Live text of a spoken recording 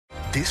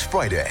This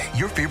Friday,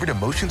 your favorite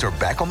emotions are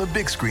back on the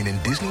big screen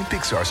in Disney and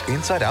Pixar's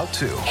Inside Out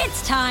 2.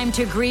 It's time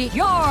to greet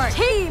your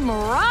Team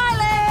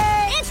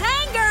Riley. It's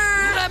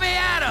anger. Let me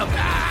at him.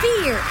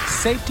 Fear.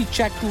 Safety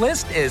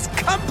checklist is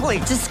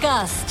complete.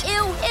 Disgust.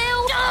 Ew.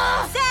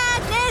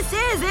 Sadness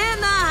is in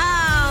the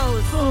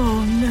house.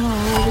 Oh, no.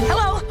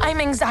 Hello, I'm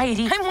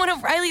anxiety. I'm one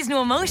of Riley's new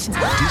emotions.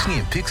 Disney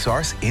and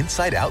Pixar's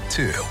Inside Out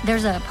 2.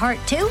 There's a part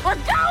 2? We're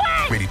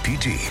going! Rated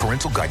PG.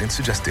 Parental guidance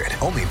suggested.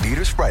 Only in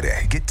theaters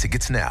Friday. Get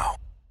tickets now.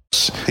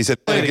 He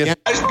said, play it again.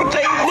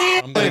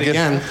 Play it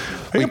again.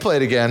 We can play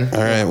it again. All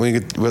right,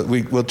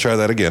 we'll try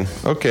that again.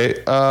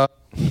 Okay. Not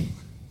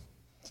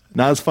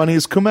as funny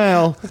as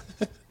Kumail.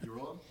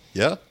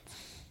 Yeah.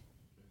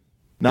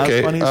 Not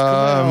as funny as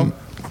Kumail.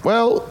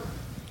 Well,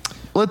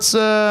 let's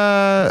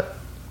start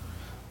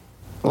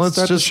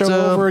just the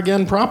show over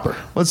again proper.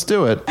 Let's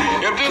do it. If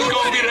this is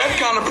gonna be that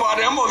kind of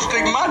party, I'm gonna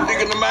stick my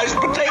dick in the mashed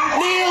potato.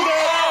 Nailed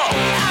it!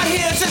 Out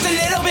here, it's just a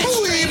little bit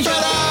stranger.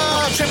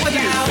 Triple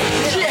down,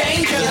 danger.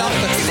 Get off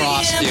the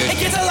cross, dude. It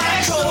gets a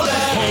lot colder.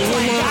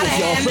 Got a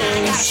hand,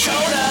 got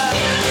shoulder.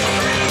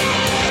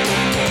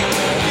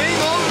 Game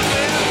over,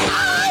 man.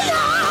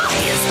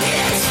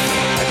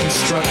 I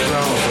construct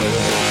drama for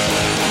you.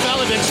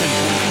 Valediction. I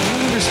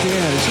don't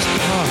understand. It's just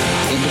pop.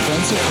 In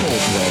defense of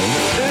Coldplay.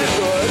 It's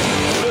good.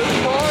 Let's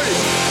party.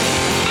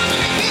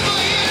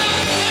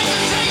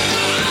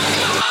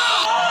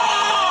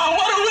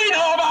 What do we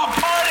know about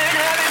partying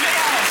or anything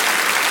else?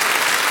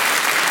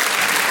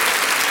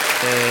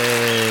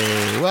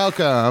 Hey,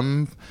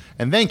 welcome,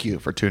 and thank you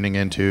for tuning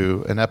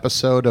into an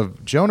episode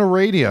of Jonah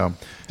Radio.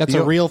 That's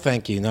a real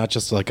thank you, not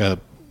just like a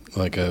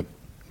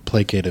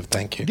placative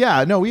thank you.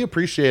 Yeah, no, we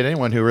appreciate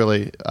anyone who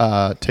really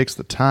takes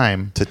the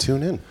time To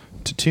tune in.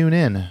 to tune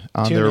in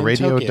on Tune their in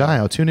radio Tokyo.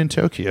 dial. Tune in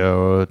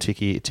Tokyo,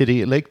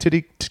 Lake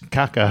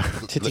Titicaca.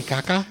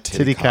 Titicaca?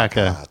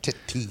 Titicaca.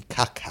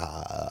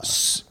 Titicaca.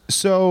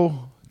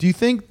 So, do you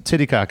think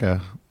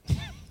Titicaca?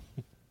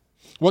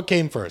 What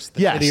came first?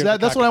 The Yes, titty or the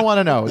that's caca? what I want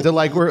to know.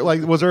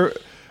 Was there?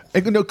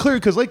 No, clear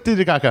because Lake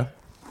Titicaca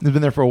has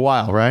been there for a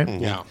while, right?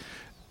 Yeah.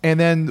 And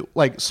then,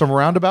 like some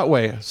roundabout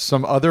way,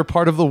 some other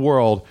part of the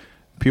world,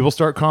 people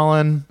start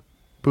calling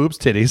boobs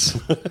titties,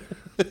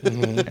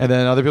 and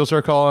then other people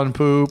start calling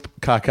poop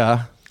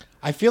caca.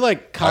 I feel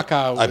like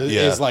caca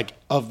yeah. is like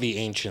of the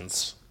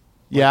ancients.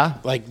 Yeah,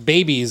 Like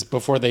babies,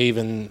 before they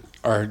even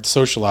are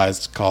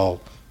socialized, call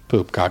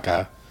poop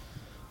caca.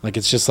 Like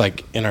it's just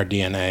like in our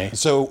DNA.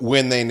 So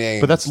when they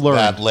named But that's learned.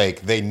 that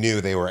lake, they knew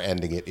they were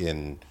ending it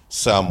in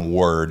some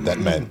word that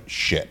meant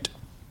shit.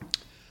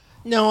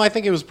 No, I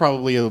think it was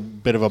probably a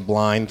bit of a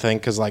blind thing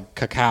because like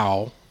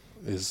cacao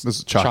is This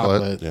is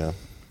chocolate. Yeah.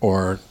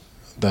 Or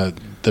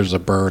there's a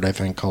bird I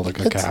think called a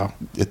cacao.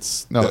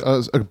 It's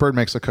no, a bird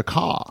makes a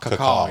caca.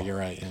 Cacao, you're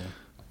right. Yeah.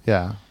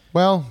 Yeah.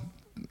 Well,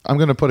 I'm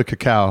going to put a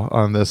cacao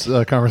on this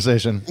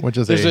conversation, which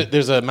is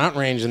There's a mountain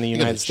range in the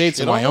United States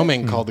in shit on it?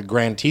 Wyoming called the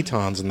Grand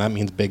Tetons, and that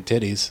means big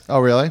titties. Oh,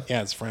 really?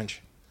 Yeah, it's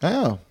French.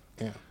 Oh,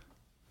 Yeah,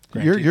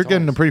 you're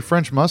getting a pretty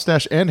French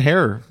mustache and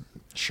hair,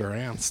 sure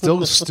am.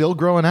 still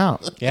growing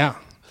out. Yeah.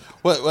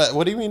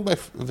 what do you mean by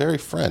very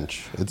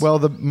French? It's, Well,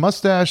 the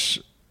mustache,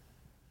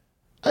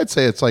 I'd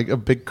say it's like a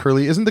big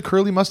curly. Isn't the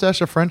curly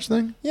mustache a French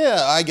thing?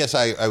 yeah, I guess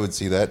I would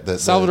see that.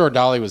 Salvador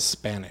Dali was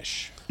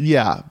Spanish.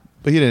 Yeah,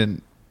 but he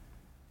didn't.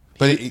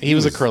 but He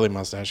was a curly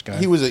mustache guy.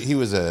 He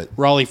was a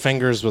Raleigh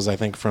Fingers was, I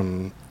think,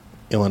 from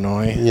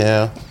Illinois.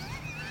 yeah.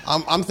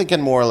 I'm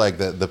thinking more like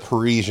the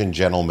Parisian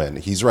gentleman.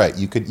 He's right.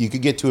 You could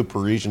get to a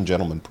Parisian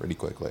gentleman pretty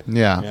quickly.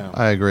 Yeah.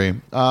 I agree.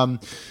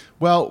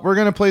 Well, we're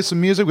gonna play some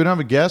music. We don't have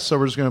a guest, so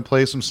we're just gonna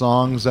play some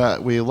songs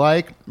that we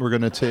like. We're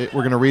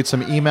gonna read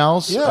some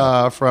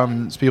emails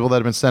from people that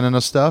have been sending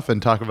us stuff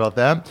and talk about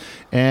that.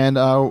 And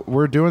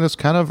we're doing this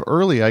kind of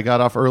early. I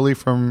got off early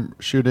from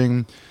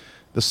shooting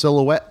the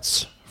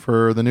silhouettes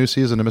for the new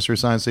season of Mystery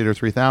Science Theater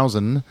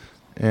 3000.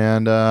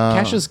 And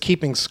Cash is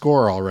keeping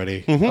score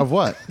already. of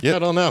what? I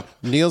don't know.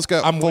 Neil's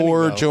got I'm winning,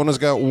 4. though. Jonah's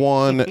got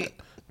 1.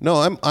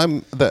 No,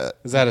 I'm the.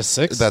 Is that a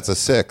 6? That's a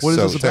 6. What is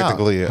so this about?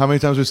 technically, How many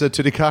times we said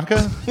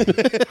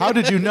Titicaca? How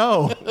did you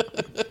know?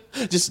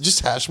 just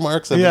hash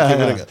marks. I've Yeah, been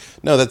giving yeah. it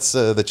No, that's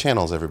the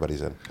channels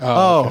everybody's in.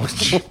 Oh,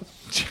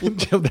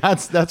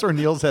 that's where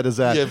Neil's head is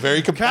at. Yeah,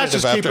 very Cash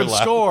is competitive after keeping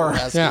score.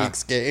 last Yeah.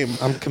 week's game.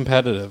 I'm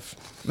competitive.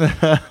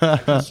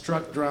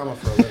 Struck drama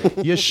for a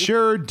living. You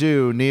sure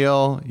do,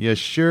 Neil. You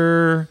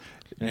sure.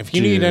 And if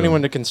you need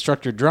anyone to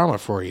construct your drama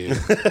for you,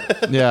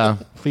 Yeah,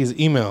 please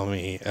email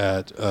me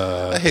at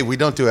Hey, we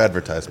don't do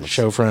advertisements.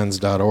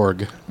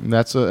 showfriends.org.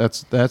 that's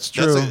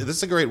true. This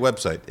is a great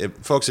website.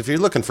 Folks, if you're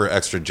looking for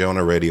extra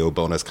Jonah Radio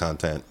bonus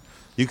content,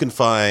 you can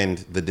find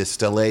the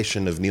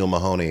distillation of Neil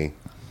Mahoney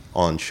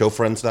on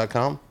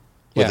showfriends.com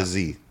with a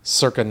Z.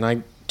 Circa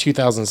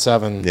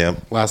 2007. Yeah.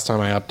 Last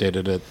time I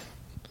updated it.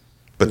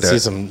 But You can see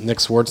some Nick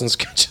Swartzen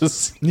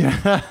sketches.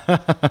 Yeah.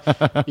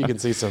 You can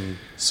see some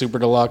Super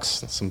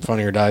Deluxe, some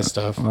Funny or Die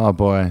stuff. Oh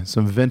boy,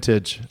 some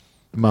vintage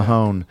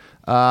Mahone.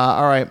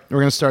 All right, we're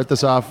gonna start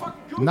this off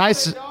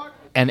nice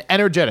and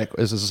energetic.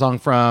 This is a song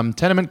from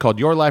Tenement called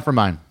 "Your Life or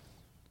Mine."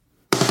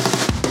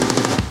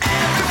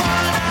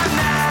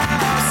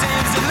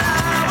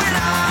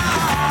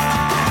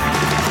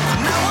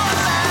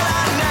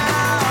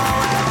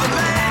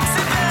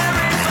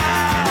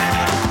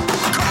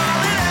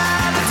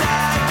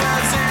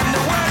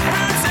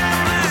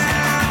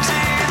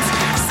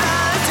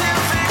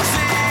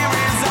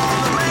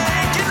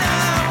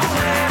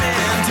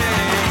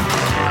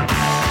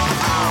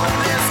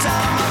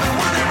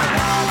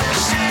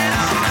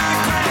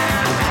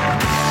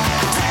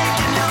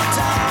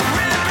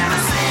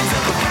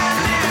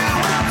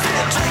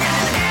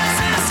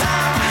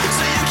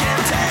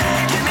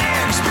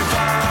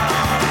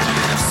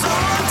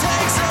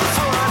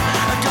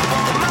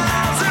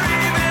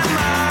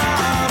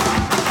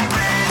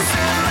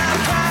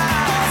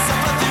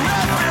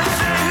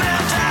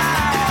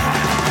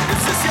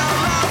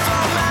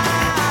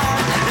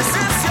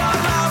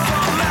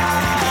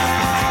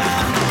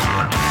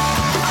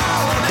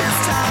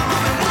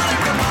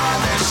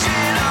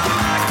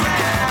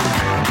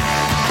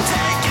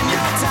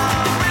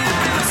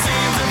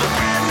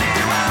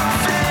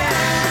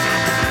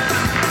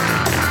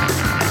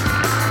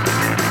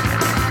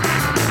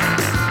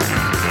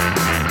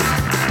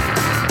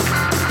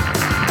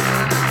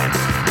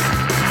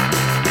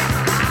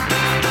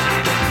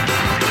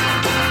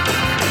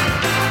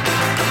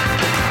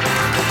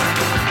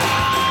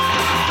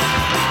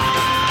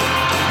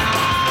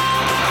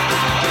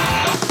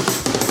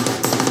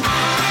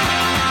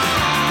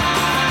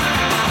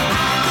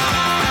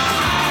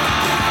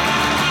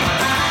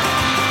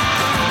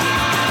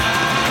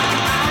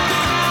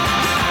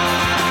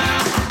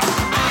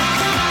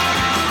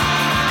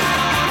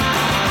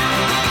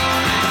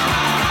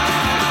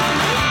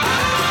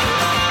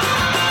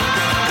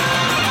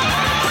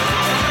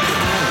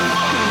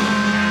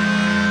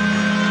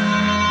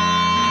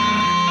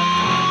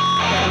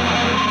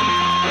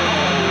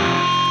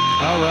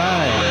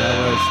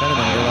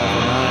 Tenement, You're Live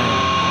for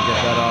 9. Get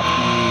that off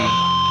the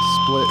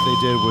split they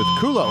did with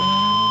Kulo.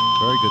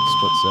 Very good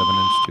split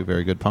 7-inch. Two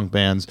very good punk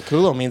bands.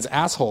 Culo means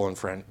asshole in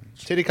French.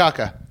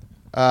 Titicaca.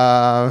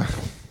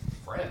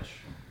 French.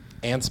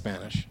 And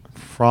Spanish.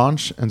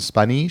 French and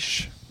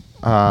Spanish.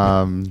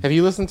 Have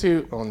you listened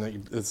to,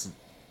 it's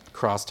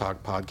crosstalk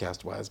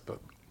podcast wise, but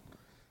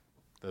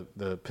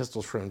the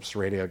Pistol Shrimps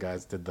radio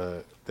guys did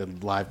the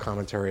live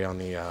commentary on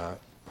the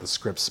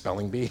Scripps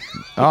spelling bee.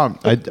 I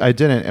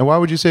didn't. And why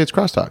would you say it's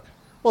crosstalk?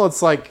 Well,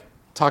 it's like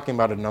talking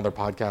about another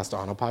podcast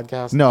on a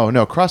podcast. No.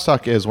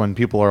 Crosstalk is when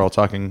people are all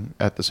talking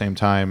at the same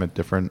time at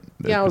different.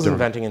 Yeah, I was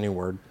different- inventing a new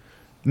word.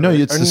 No,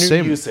 it's Or the new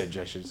same usage,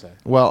 I should say.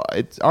 Well,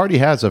 it already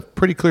has a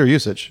pretty clear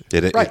usage.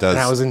 It Right, does. and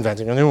I was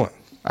inventing a new one.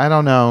 I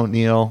don't know,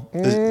 Neil.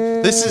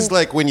 This is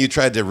like when you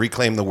tried to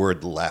reclaim the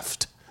word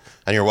left.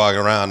 And you're walking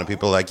around and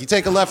people are like, you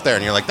take a left there.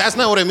 And you're like, that's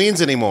not what it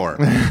means anymore.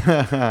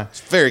 It's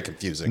very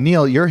confusing.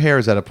 Neil, your hair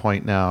is at a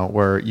point now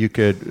where you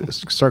could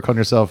start calling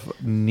yourself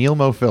Neil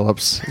Mo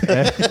Phillips.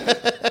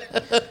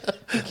 I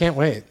can't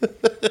wait.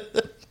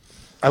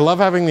 I love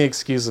having the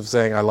excuse of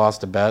saying I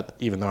lost a bet,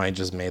 even though I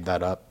just made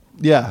that up.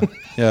 Yeah.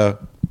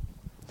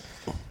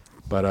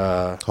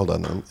 But Hold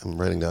on. I'm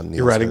writing down Neil's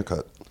You're writing-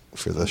 haircut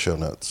for the show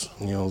notes.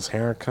 Neil's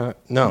haircut?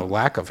 No,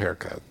 lack of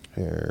haircut.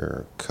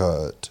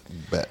 Haircut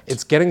bet.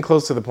 It's getting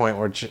close to the point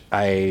which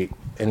I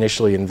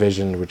initially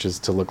envisioned, which is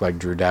to look like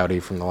Drew Doughty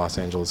from the Los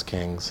Angeles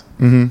Kings,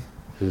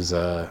 who's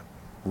a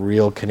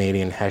real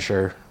Canadian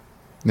Hesher.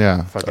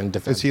 Yeah. Fucking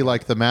Is he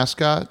like the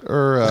mascot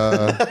or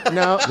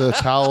No, the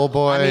towel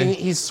boy? I mean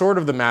he's sort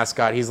of the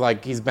mascot.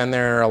 He's been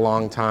there a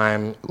long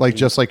time.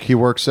 just like he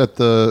works at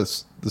the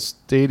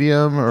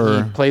stadium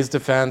or He plays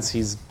defense.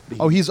 He's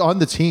on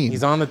the team.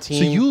 He's on the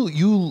team. So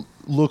you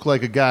look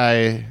like a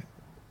guy.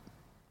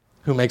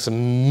 who makes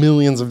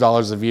millions of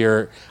dollars a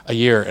year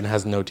and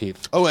has no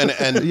teeth. Oh,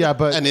 and Yeah,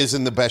 but- and is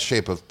in the best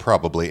shape of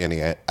probably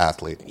any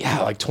athlete. Yeah,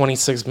 like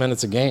 26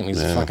 minutes a game.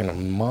 He's fucking a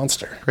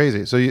monster.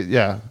 Crazy. So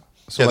Yeah,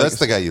 that's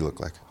the guy you look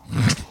like.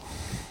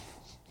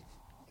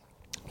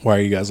 Why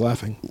are you guys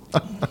laughing?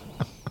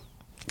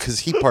 Because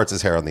he parts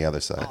his hair on the other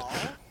side.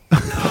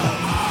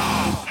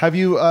 Have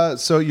you?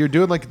 So you're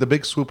doing like the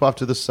big swoop off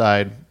to the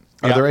side.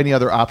 Are Yeah. there any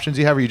other options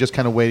you have? Or are you just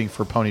kind of waiting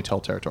for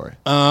ponytail territory?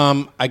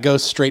 I go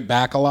straight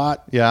back a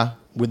lot Yeah.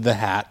 with the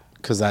hat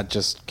because that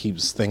just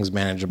keeps things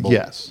manageable.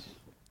 Yes.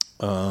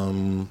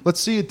 Let's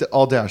see it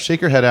all down.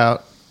 Shake your head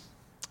out.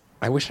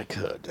 I wish I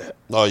could.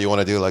 Oh, you want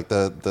to do like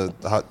the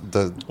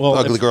Well,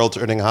 ugly if- girl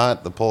turning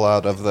hot, the pull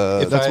out of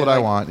the That's what I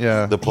want.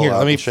 Yeah. the pull Here, out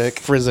let me and shake.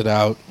 frizz it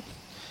out.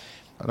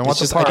 I don't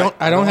want it's the just- part.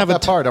 I don't have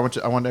want a that part.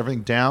 I want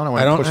everything down. I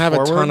I don't push have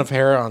forward. a ton of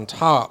hair on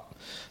top,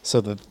 so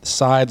the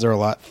sides are a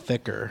lot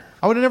thicker.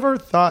 I would have never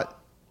thought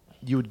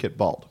you would get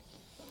bald.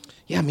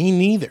 Yeah, me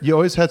neither. You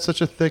always had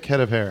such a thick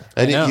head of hair.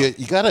 And I know.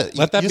 you gotta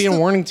Let that you be a still-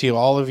 warning to you,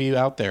 all of you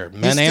out there, You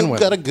men still and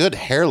women. got a good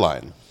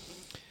hairline.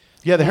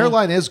 Yeah, the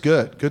hairline is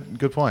good.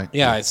 Good point.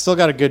 Yeah, it's still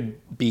got a good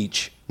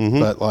beach,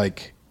 but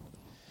like,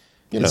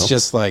 it's know.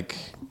 just like,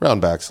 Round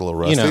back's a little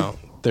rusty.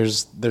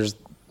 there's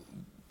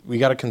we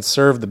got to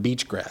conserve the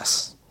beach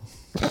grass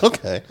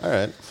Okay, all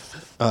right.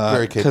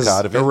 Very Cape because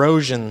Cod of it.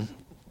 erosion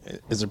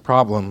is a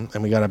problem,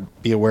 and we got to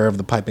be aware of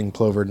the piping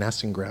plover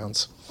nesting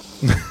grounds.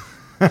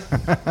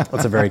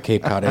 That's a very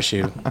Cape Cod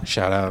issue.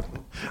 Shout out,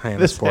 Hyannis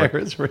This Sport. hair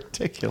is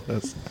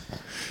ridiculous.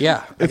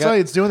 Yeah, It's funny.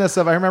 It's doing that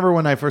stuff. I remember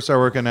when I first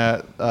started working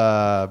at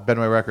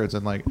Benway Records,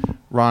 and like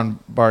Ron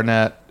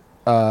Barnett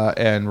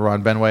and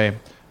Ron Benway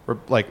were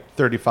like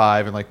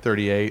 35 and like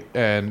 38,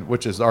 and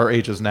which is our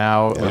ages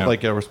now, Yeah.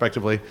 like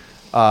respectively.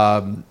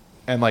 And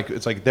like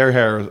it's like their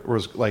hair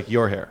was like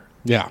your hair.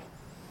 yeah.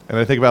 And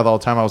I think about it all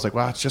the time. I was like,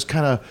 wow, it's just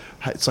kind of,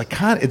 it's like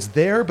kind of, it's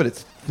there, but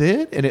it's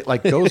thin, and it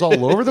like goes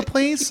all over the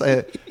place.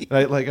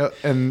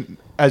 And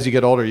as you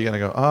get older, you're gonna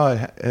go,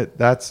 oh,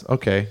 that's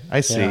okay.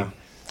 I see. Yeah.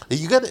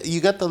 You got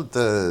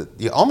the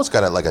you almost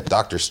got it like a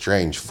Doctor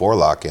Strange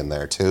forelock in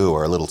there too,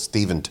 or a little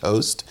Stephen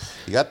Toast.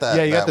 You got that.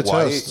 Yeah, you got that the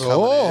white toast. coming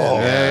Oh.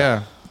 in.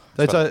 Yeah.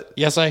 That's a,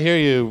 Yes, I hear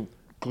you,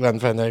 Glenn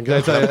Fandango.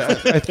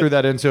 I threw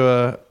that into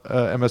a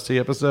MST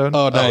episode.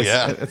 Oh, nice.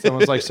 yeah. And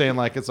someone's like saying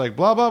like it's like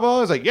blah blah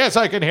blah. It's like yes,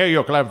 I can hear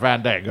you, Clem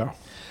Fandango.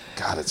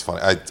 God, it's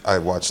funny. I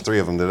watched 3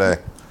 of them today.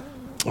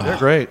 They're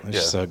great.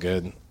 It's so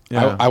good.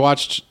 Yeah. I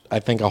watched,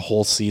 I think, a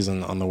whole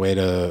season on the way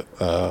to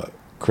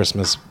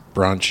Christmas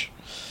brunch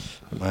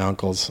at my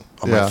uncle's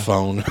on Yeah. my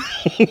phone,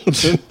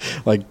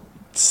 like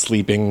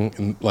sleeping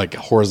in, like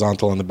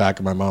horizontal in the back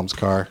of my mom's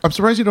car. I'm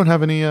surprised you don't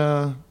have any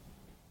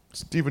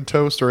Stephen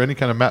Toast or any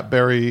kind of Matt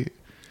Berry.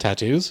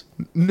 Tattoos?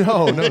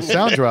 No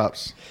sound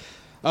drops.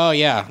 Oh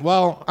yeah.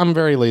 Well, I'm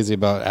very lazy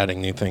about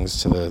adding new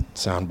things to the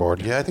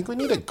soundboard. Yeah, I think we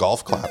need a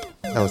golf clap.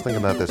 I was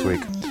thinking that this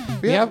week.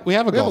 We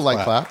have a golf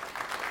light clap.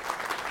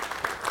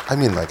 I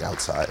mean, like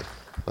outside,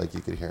 like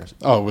you could hear.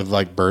 Oh, with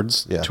like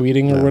birds Yeah.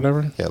 tweeting or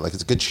whatever. Yeah, like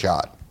it's a good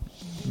shot.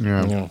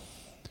 Yeah. Yeah.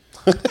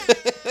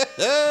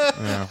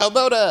 How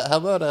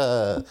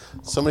about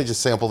somebody just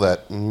sample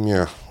that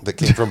that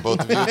came from both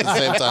of you at the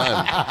same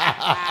time?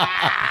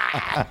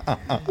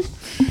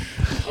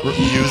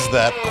 use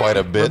that quite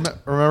a bit.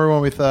 Remember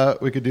when we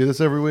thought we could do this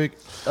every week?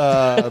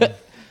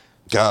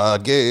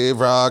 God gave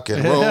rock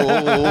and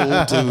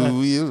roll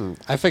to you.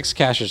 I fixed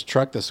Cash's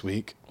truck this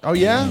week. Oh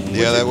yeah,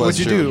 Yeah, that was What'd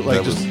you true. do? Like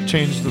That just was-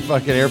 change the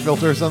fucking air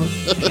filter or something?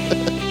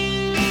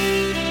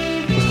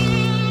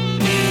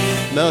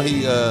 No,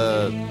 he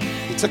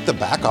took the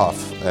back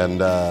off and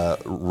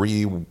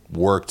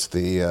reworked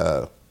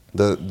the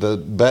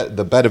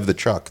bed of the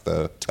truck.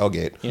 The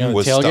tailgate You know, the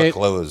was tailgate? stuck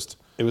closed.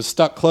 It was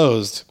stuck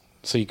closed,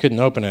 so you couldn't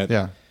open it.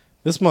 Yeah.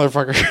 This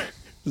motherfucker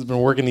has been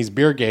working these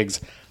beer gigs,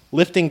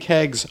 lifting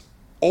kegs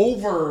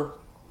over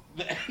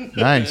the end.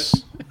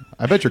 Nice.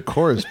 I bet your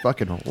core is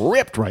fucking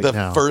ripped right The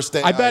now. first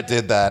day I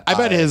did that, I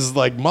bet his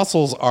like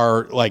muscles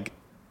are like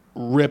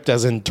ripped,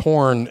 as in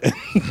torn,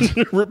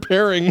 and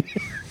repairing.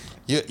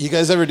 You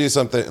guys ever do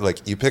something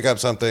like you pick up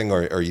something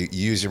or you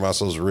use your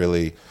muscles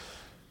really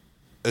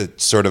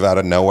sort of out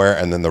of nowhere,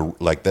 and then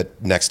the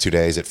next 2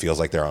 days it feels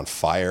like they're on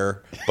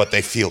fire, but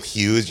they feel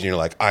huge, and you're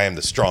like, I am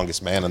the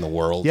strongest man in the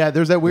world. Yeah,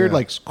 there's that weird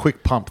like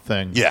quick pump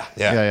thing. Yeah.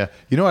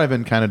 You know what I've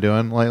been kind of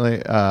doing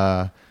lately?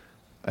 I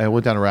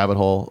went down a rabbit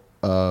hole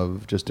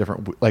of just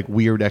different like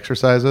weird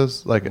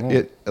exercises, like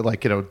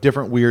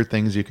different weird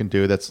things you can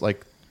do. That's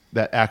like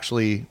that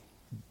actually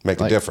Make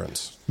a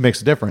difference.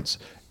 makes a difference.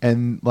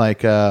 And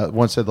like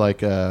one said, like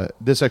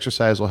this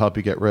exercise will help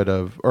you get rid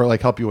of, or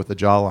like help you with the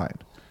jawline.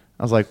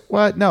 I was like,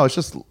 what? No, it's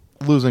just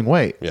losing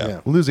weight. Yeah.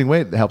 Losing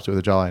weight helps you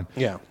with the jawline.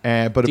 Yeah.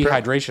 But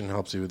Dehydration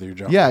helps you with your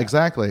jaw. yeah,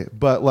 exactly.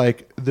 But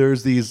like,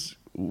 there's these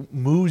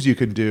moves you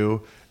can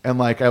do, and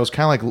like I was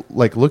kind of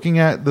like looking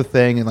at the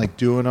thing and like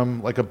doing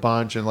them like a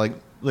bunch, and like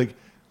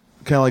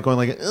kind of like going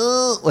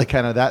like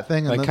kind of that thing,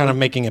 and Like then, kind of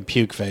making a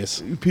puke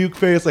face. puke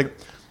face, like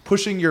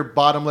pushing your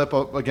bottom lip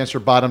up against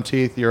your bottom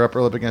teeth, your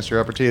upper lip against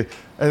your upper teeth,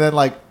 and then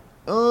like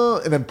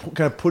and then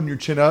kind of putting your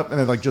chin up, and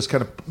then like just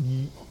kind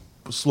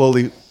of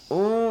slowly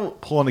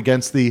pulling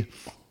against the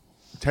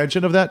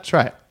tension of that.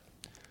 Try it.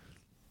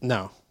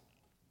 No.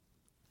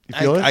 You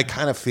feel it? I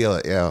kind of feel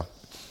it, yeah.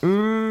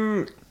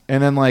 And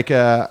then like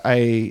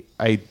I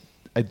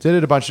did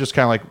it a bunch, just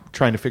kind of like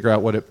trying to figure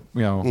out what it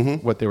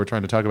what they were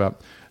trying to talk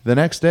about. The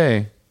next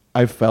day,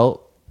 I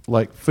felt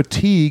like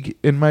fatigue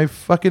in my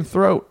fucking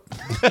throat.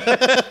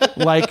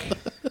 Like,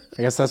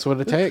 I guess that's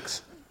what it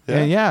takes.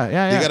 yeah.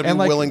 You got to be And,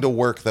 like, willing to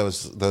work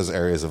those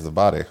areas of the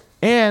body.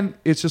 And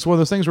it's just one of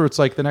those things where it's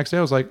like the next day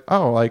I was like,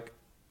 oh, like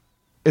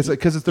it's like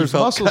because there's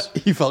muscles.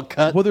 You felt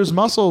cut. Well, there's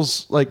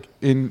muscles like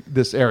in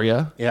this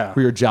area, Yeah.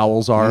 where your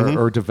jowls are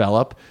or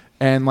develop,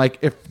 and like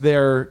if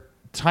they're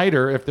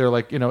tighter, if they're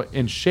like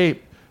in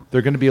shape,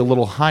 they're going to be a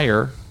little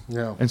higher.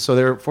 Yeah. And so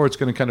therefore, it's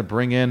going to kind of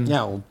bring in.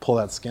 Yeah, we'll pull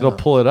that skin It'll up.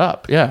 pull it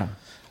up. Yeah.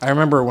 I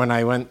remember when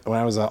I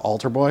was an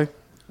altar boy.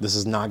 This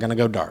is not going to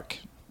go dark.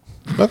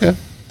 Okay.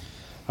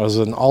 I was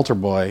an altar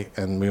boy,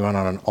 and we went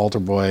on an altar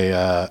boy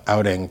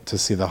outing to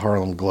see the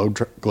Harlem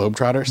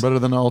Globetrotters. Better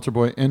than an altar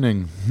boy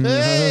inning.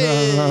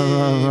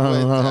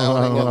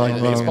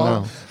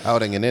 Baseball?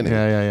 Outing and inning.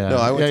 Yeah. No,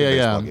 I went to a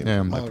Yeah. baseball game Yeah.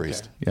 with my Okay.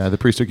 priest. Yeah, the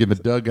priest would give him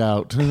a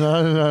dugout.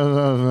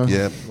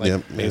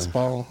 Yep.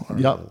 Baseball? Or-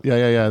 Yep.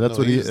 Yeah. That's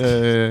what he. he's- I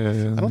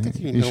don't think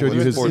you he know showed what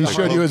you his. sport He the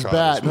showed you his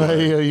bat.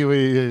 Globetrotters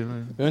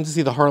We went to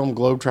see the Harlem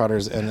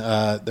Globetrotters,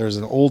 and there's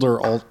an older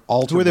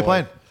altar Who are they boy.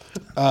 playing?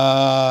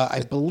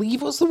 I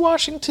believe it was the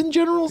Washington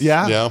Generals.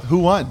 Yeah. Yeah. Who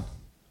won?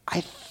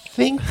 I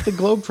think the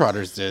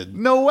Globetrotters did.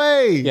 No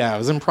way. Yeah, it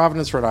was in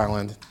Providence, Rhode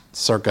Island,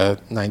 circa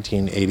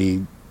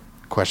 1980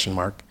 question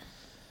mark.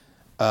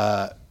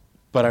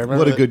 But I remember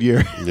What a good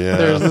year. Yeah.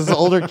 There's this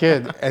older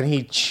kid, and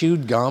he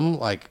chewed gum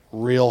like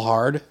real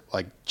hard,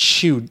 like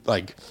chewed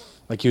like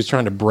he was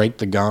trying to break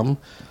the gum.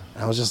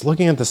 And I was just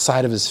looking at the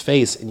side of his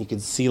face, and you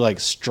could see like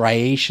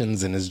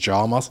striations in his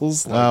jaw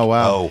muscles. Like, Oh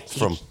wow. Oh,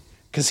 from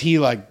because he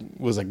like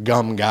was a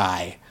gum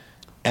guy,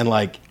 and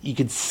like you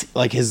could see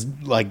like his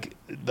like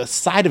the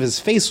side of his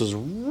face was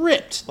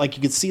ripped. Like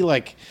you could see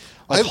like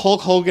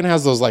Hulk Hogan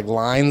has those like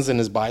lines in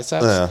his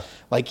biceps. Yeah.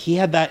 Like he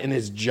had that in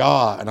his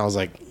jaw, and I was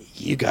like,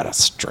 you got a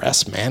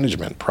stress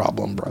management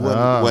problem,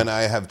 bro. when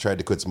I have tried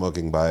to quit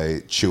smoking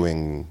by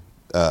chewing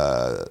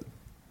gum.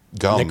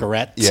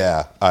 Nicorette?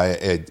 Yeah,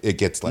 it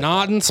gets like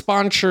Not in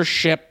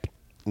sponsorship.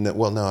 no,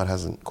 well, no, it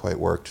hasn't quite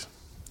worked.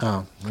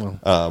 Oh,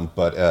 well.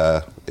 But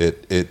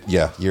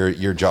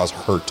your jaws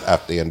hurt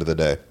at the end of the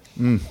day.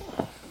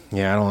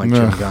 Yeah, I don't like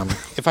chewing gum.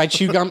 If I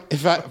chew gum,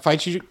 if I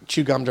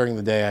chew gum during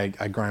the day,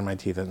 I grind my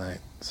teeth at night.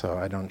 So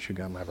I don't chew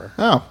gum ever.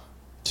 Oh.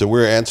 So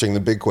we're answering the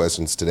big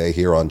questions today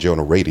here on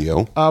Jonah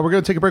Radio. We're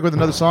going to take a break with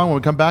another song. When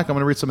we come back, I'm going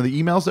to read some of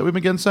the emails that we've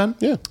been getting sent.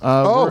 Yeah.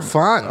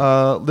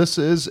 Fun. This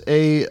is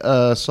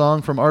a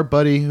song from our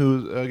buddy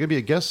who's going to be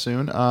a guest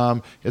soon. He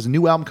has a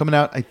new album coming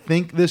out, I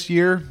think, this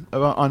year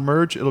on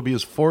Merge. It'll be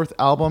his fourth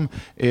album.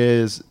 It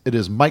is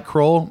Mike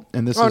Kroll,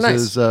 and this is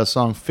nice. his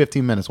song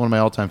 15 Minutes, one of my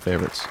all-time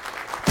favorites.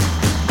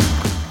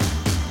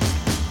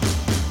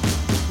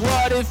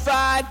 What if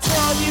I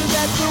told you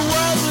that the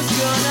world was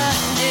gonna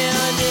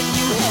end and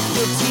you had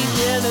 15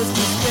 minutes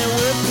to spend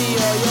with me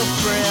or your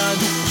friend?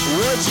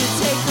 Would you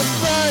take the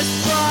first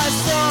bus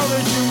over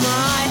to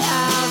my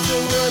house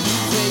or would you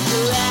take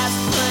the last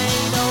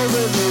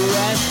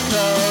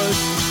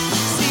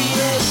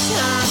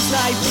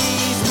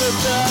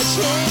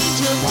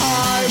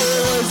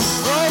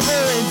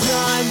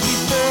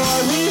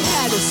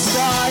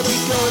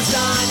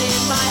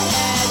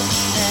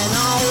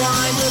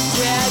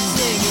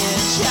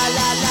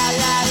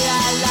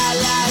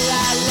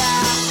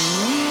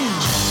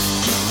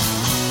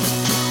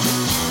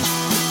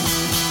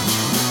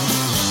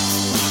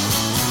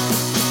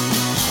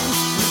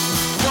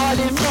What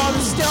if all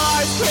the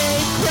stars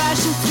came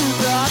crashing to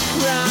the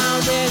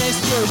ground and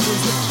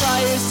explosions of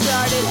fire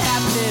started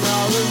happening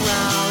all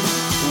around?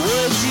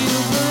 Would you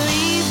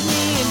believe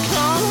me and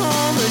come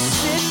home or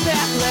sit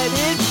back, let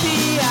it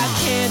be? I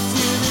can't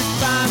do this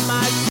by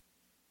myself.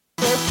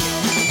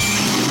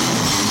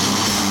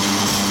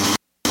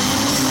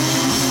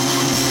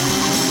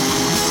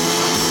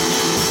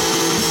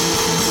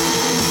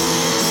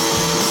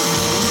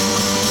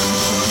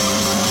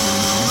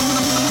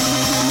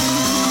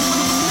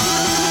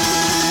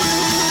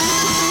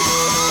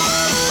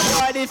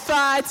 If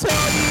I told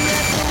you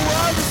that the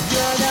world was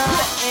gonna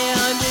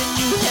end and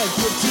you had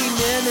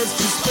 15 minutes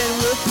to spend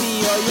with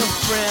me or your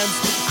friends,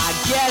 I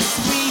guess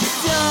we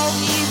don't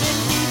even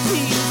need to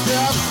use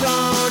the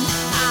phone.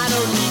 I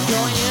don't need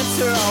your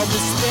answer, I'll be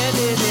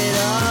spending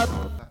it up.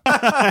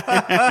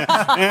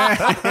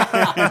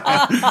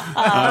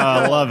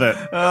 I love it.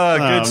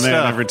 Good stuff.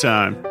 Man, every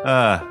time.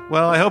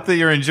 Well, I hope that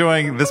you're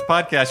enjoying this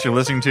podcast you're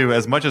listening to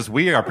as much as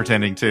we are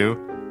pretending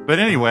to. But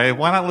anyway,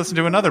 why not listen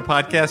to another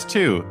podcast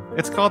too?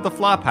 It's called The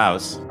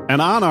Flophouse. And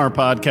on our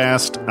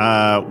podcast,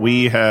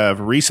 we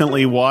have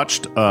recently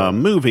watched a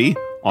movie,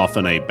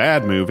 often a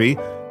bad movie,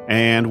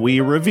 and we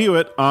review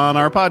it on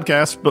our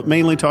podcast, but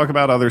mainly talk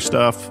about other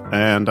stuff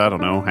and, I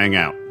don't know, hang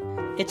out.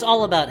 It's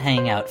all about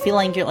hanging out,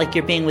 feeling like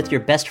you're being with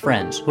your best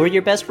friends. Who are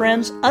your best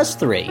friends? Us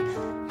three.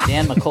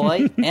 Dan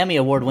McCoy, Emmy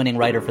Award-winning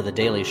writer for The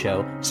Daily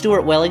Show,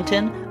 Stuart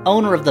Wellington,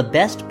 owner of the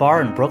best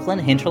bar in Brooklyn,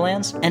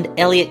 Hinterlands, and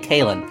Elliot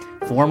Kalin,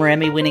 former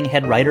Emmy-winning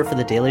head writer for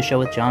The Daily Show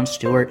with Jon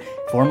Stewart,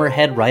 former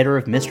head writer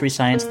of Mystery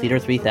Science Theater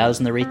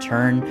 3000, The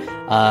Return,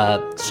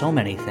 so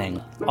many things.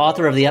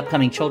 Author of the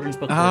upcoming children's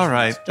book. All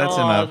right, that's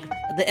enough.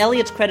 The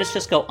Elliot's credits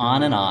just go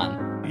on and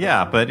on.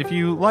 Yeah, but if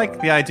you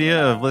like the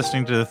idea of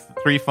listening to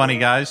three funny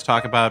guys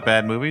talk about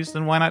bad movies,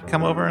 then why not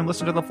come over and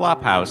listen to The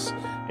Flophouse?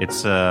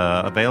 It's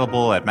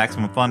available at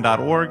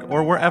MaximumFun.org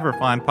or wherever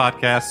fine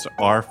podcasts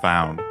are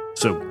found.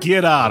 So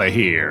get out of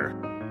here.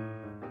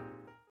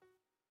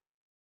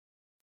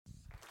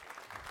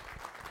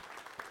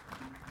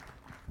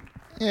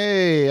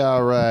 Hey,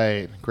 all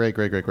right.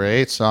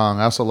 Great song.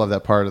 I also love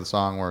that part of the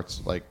song where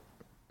it's like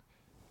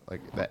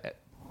that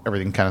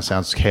everything kind of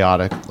sounds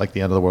chaotic, like the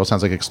end of the world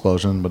sounds like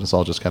explosion, but it's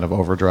all just kind of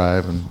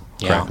overdrive and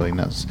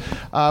crackliness.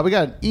 We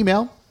got an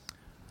email.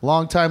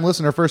 Long-time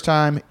listener,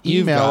 first-time emailer.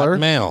 You've got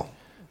mail.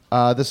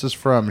 This is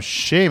from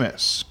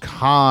Seamus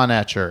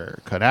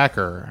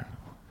Conacher.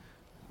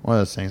 One of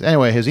those things.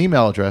 Anyway, his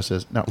email address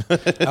is no.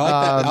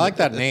 I like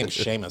that name,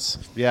 Seamus.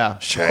 Yeah,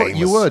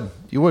 Seamus.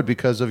 You would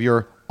because of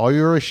your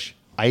Irish.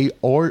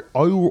 Your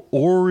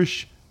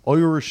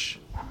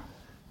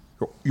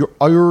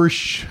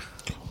Irish.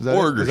 Is that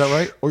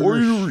right?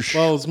 Irish.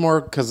 Well, it's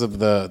more because of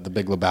the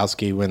Big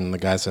Lebowski when the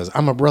guy says,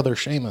 "I'm a brother,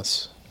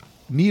 Seamus."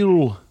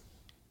 Neil.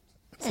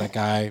 It's that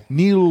guy.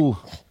 Nail.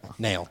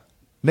 Nail.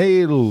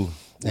 Nail.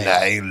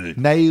 Nail.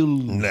 Nail.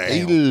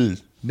 Nail.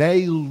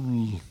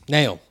 Nail.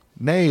 Nail.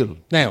 Nail.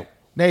 Nail.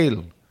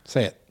 Nail.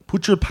 Say it.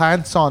 Put your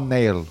pants on,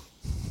 Nail.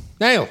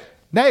 Nail.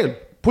 Nail.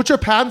 Put your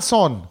pants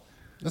on.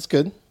 That's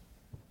good.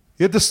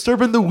 You're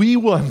disturbing the wee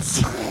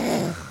ones.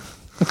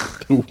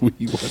 The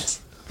wee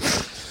ones.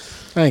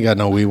 I ain't got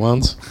no wee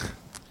ones.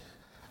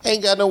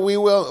 Ain't got no wee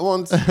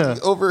ones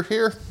over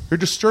here. You're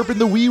disturbing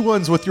the wee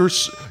ones with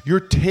your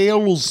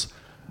tales.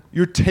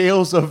 Your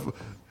tales of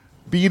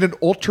being an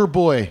altar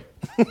boy.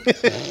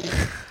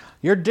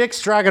 Your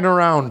dick's dragging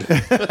around.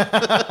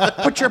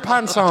 Put your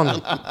pants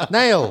on.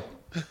 Nail.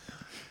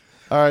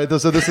 All right,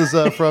 so this is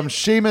from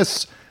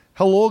Seamus.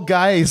 Hello,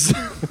 guys.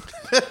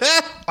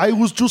 I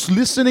was just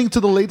listening to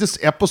the latest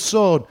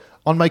episode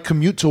on my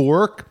commute to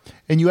work,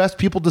 and you asked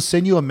people to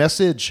send you a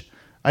message.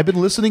 I've been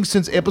listening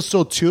since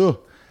episode 2,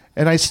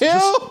 and I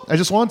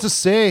just wanted to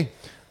say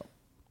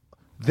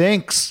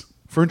thanks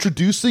for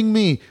introducing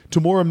me to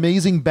more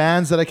amazing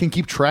bands that I can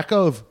keep track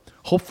of.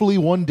 Hopefully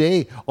one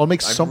day I'll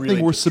make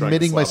something worth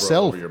submitting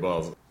myself.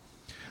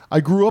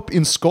 I grew up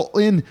in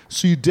Scotland,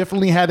 so you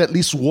definitely had at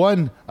least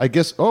one. I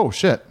guess. Oh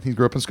shit, he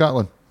grew up in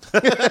Scotland.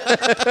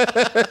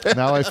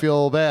 Now I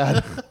feel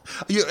bad.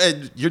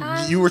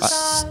 You were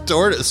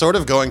sort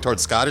of going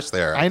towards Scottish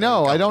there. I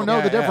know. I don't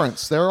know the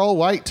difference. They're all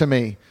white to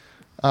me.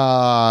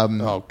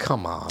 Oh,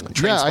 come on.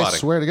 I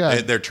swear to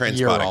God. They're train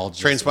spotting.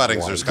 Train spotting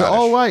are Scottish. They're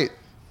all white.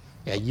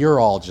 Yeah, you're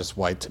all just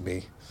white to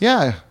me.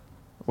 Yeah.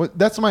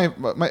 That's my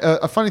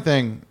a funny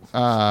thing.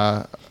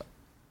 The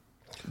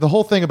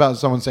whole thing about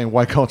someone saying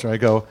white culture, I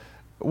go,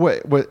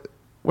 what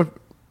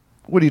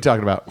are you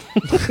talking about?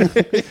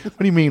 What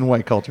do you mean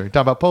white culture? You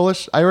talking about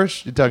Polish,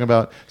 Irish? You talking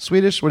about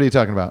Swedish? What are you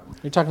talking about?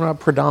 You're talking about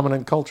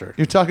predominant culture.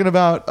 You're talking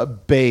about a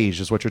beige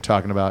is what you're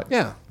talking about.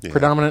 Yeah.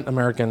 Predominant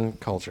American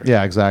culture.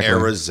 Yeah, exactly.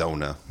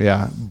 Arizona.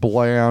 Yeah,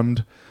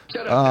 bland.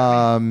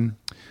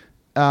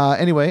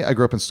 Anyway, I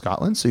grew up in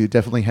Scotland, so you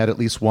definitely had at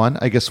least one.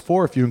 I guess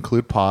 4 if you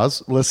include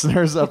pause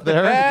listeners up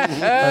there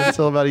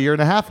until about a year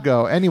and a half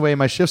ago. Anyway,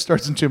 my shift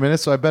starts in 2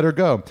 minutes, so I better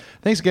go.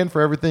 Thanks again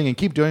for everything, and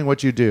keep doing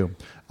what you do.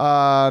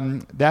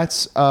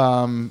 That's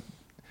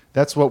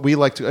what we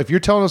like to. If you're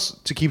telling us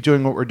to keep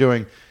doing what we're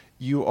doing,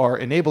 you are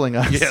enabling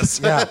us.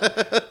 Yes. Yeah.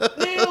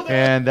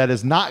 And that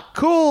is not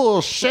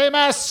cool,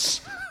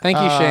 Seamus. Thank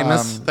you,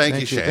 Seamus. Thank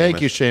you, Seamus.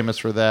 Thank you, Seamus,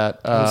 for that.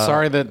 I'm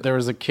sorry that there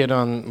was a kid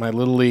on my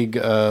little league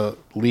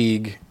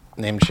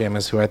named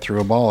Seamus who I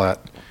threw a ball at.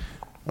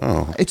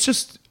 Oh. It's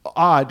just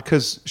odd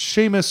because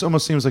Seamus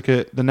almost seems like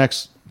the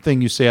next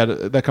thing you say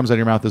that comes out of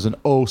your mouth is an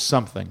O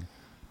something.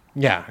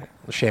 Yeah,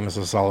 Seamus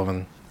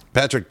O'Sullivan.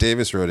 Patrick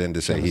Davis wrote in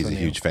to say he's a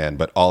huge fan,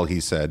 but all he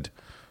said...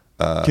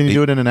 Can you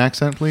do it in an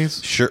accent,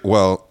 please? Sure.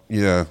 Well,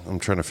 yeah, I'm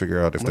trying to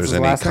figure out if there's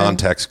any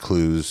context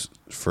clues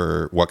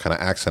for what kind of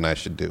accent I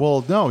should do.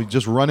 Well, no, you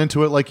just run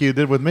into it like you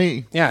did with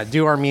me. Yeah,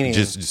 do Armenian.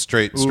 Just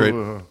straight.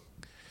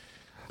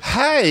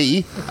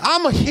 Hey,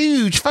 I'm a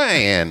huge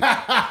fan.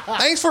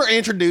 Thanks for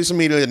introducing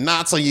me to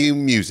Nazi youth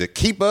music.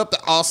 Keep up the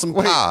awesome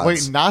pods.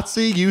 Wait,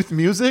 Nazi youth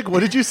music?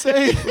 What did you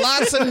say?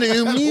 Lots of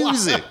new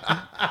music.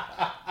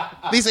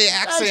 These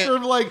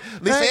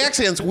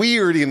accents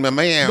weird in my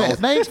mouth.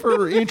 Thanks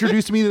for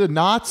introducing me to the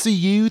Nazi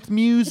youth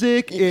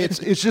music. It's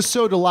just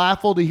so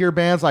delightful to hear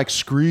bands like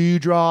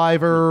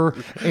Screwdriver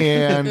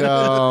and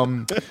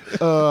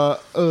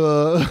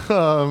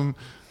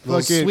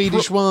Those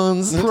Swedish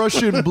ones.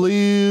 Prussian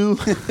Blue.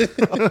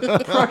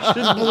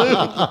 Prussian Blue.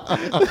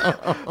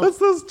 That's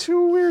those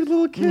two weird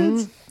little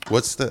kids.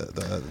 What's the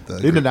They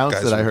didn't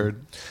announce it, I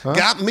heard. Huh?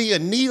 Got me a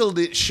Neiled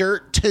It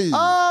shirt, too.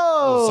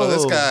 Oh! So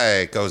this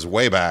guy goes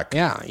way back.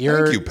 Yeah,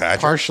 you're Thank you,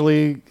 Patrick.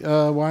 partially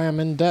why I'm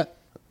in debt.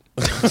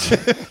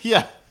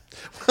 Yeah.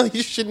 Well,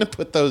 you shouldn't have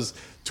put those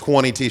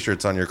 20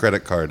 T-shirts on your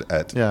credit card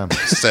at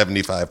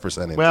 75%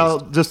 interest. Well,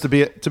 just to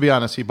be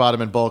honest, he bought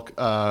them in bulk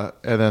and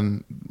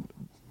then...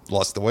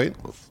 Lost the weight?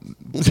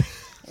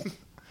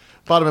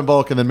 Bought them in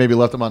bulk and then maybe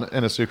left them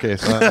in a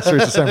suitcase on the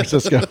streets of San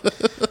Francisco.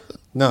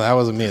 No, that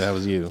wasn't me. That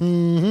was you.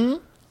 Mm-hmm.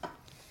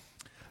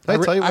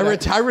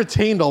 I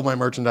retained all my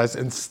merchandise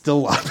and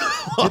still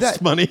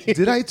lost money.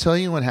 Did I tell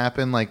you what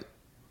happened? Like,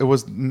 it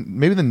was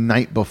maybe the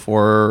night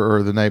before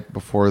or the night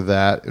before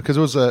that, because it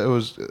was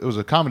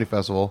a comedy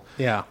festival.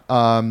 Yeah.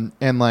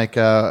 And like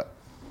we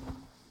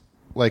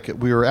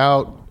were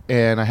out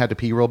and I had to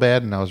pee real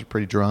bad and I was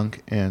pretty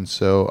drunk, and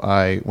so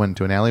I went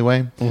into an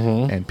alleyway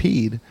and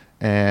peed.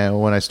 And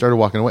when I started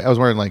walking away, I was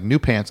wearing like new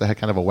pants that had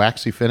kind of a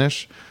waxy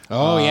finish.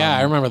 Oh yeah,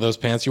 I remember those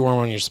pants. You wore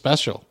them on your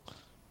special.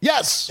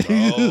 Yes.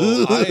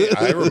 Oh,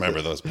 I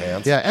remember those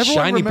pants. Yeah,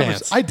 everyone Shiny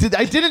remembers. pants.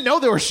 I didn't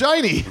know they were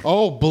shiny.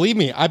 Oh, believe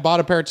me, I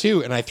bought a pair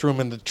too, and I threw them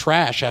in the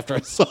trash after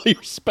I saw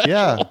your special.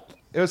 Yeah,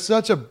 it was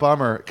such a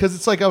bummer because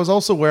it's like I was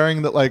also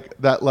wearing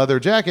that leather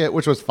jacket,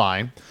 which was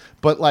fine,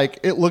 but like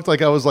it looked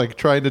like I was like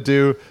trying to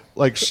do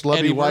like schlubby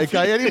Eddie white Murphy.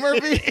 guy Eddie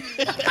Murphy.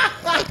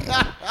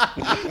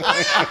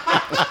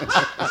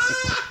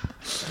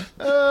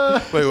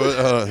 Wait,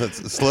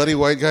 that's slutty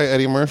white guy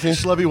Eddie Murphy?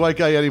 Schlubby white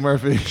guy Eddie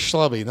Murphy.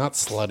 Schlubby, not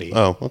slutty.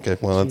 Oh, okay.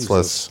 Well, that's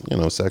less,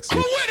 sexy.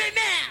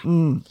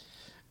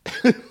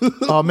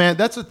 Oh man,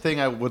 that's a thing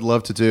I would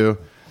love to do.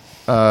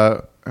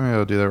 I'm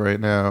gonna do that right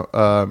now.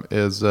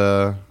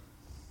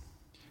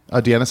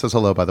 Deanna says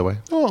hello, by the way.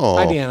 Oh,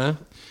 Hi, Deanna.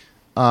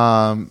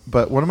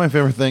 But one of my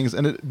favorite things,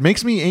 and it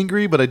makes me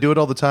angry, but I do it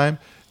all the time,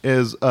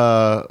 is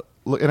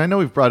look, and I know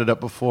we've brought it up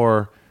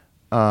before.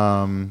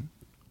 Tom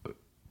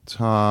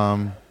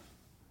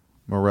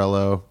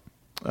Morello.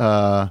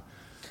 I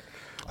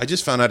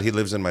just found out he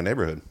lives in my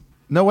neighborhood.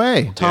 No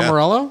way. Tom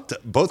Morello?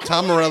 Both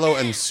Tom Morello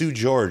and Sue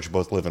George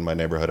both live in my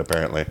neighborhood,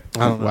 apparently. I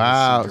don't know.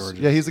 Wow. Sue George is.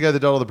 Yeah, he's the guy that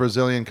did all the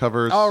Brazilian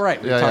covers. Oh,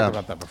 right. We Yeah, talked yeah.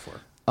 about that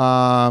before.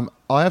 All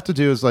I have to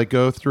do is like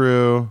go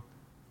through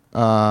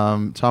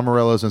Tom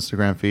Morello's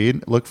Instagram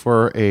feed, look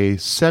for a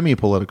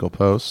semi-political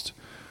post,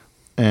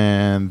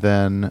 and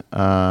then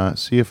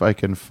see if I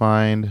can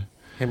find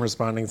Him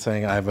responding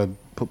saying, I have a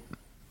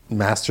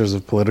master's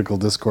of political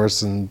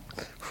discourse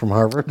from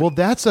Harvard. Well,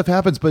 that stuff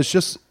happens, but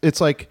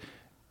it's like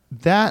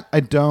that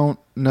I don't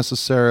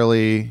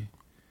necessarily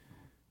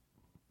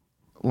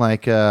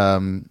like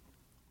that.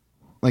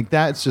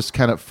 It's just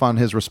kind of fun.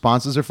 His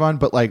responses are fun,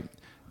 but like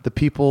the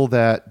people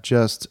that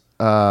just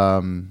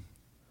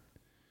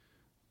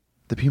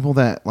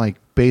like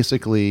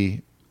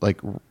basically like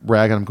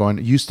rag on him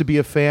going, used to be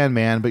a fan,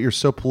 man, but you're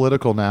so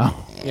political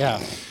now. Yeah.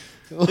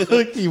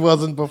 Like he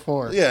wasn't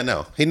before. Yeah,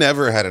 no. He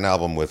never had an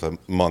album with a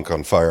monk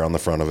on fire on the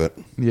front of it.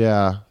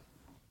 Yeah.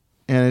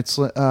 And it's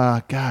like,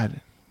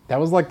 God. That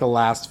was like the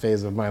last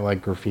phase of my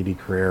like graffiti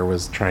career,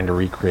 was trying to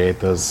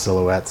recreate those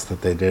silhouettes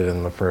that they did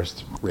in the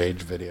first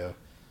Rage video.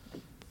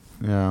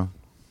 Yeah.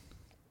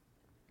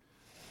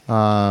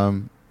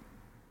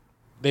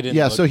 They didn't.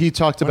 Yeah, look- so he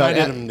talked when I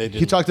about did 'em, they he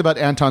didn't. talked about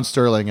Anton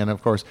Sterling, and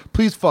of course,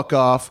 please fuck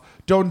off.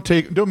 Don't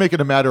make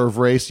it a matter of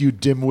race, you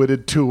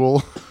dim-witted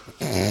tool.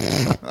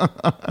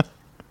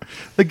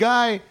 The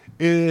guy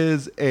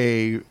is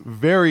a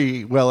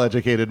very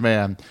well-educated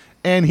man,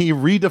 and he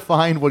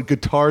redefined what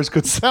guitars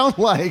could sound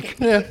like.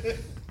 Yeah.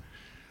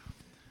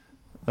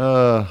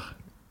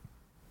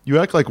 You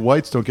act like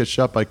whites don't get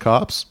shot by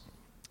cops.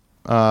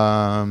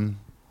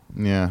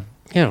 Yeah.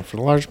 Yeah, for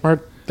the large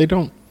part, they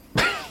don't.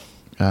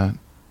 I'm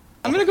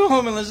gonna go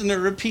home and listen to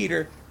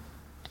Repeater.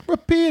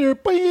 Repeater.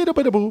 Do we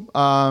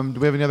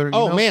have any other emails?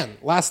 Oh man,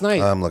 last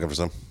night I'm looking for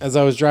some. as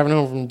I was driving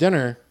home from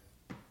dinner,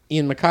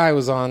 Ian MacKay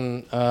was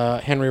on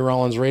Henry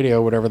Rollins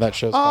Radio, whatever that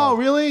show's called.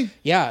 Oh, really?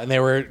 Yeah, and they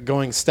were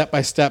going step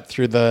by step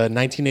through the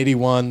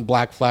 1981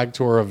 Black Flag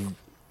tour of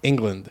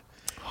England.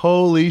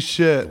 Holy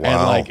shit. Wow.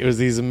 And like it was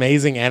these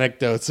amazing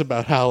anecdotes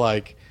about how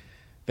like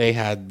they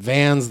had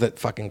vans that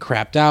fucking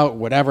crapped out,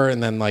 whatever,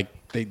 and then like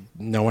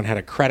no one had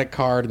a credit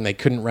card and they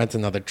couldn't rent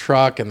another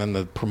truck, and then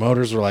the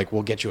promoters were like,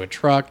 we'll get you a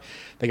truck.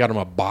 They got them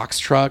a box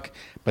truck,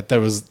 but there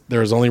was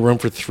only room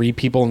for 3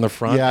 people in the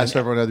front. Yeah, so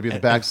everyone had to be in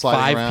the back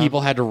sliding 5 around.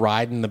 people had to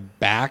ride in the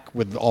back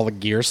with all the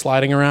gear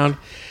sliding around,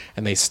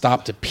 and they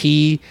stopped to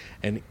pee,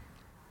 and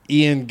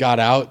Ian got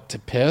out to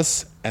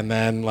piss, and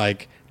then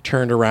like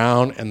turned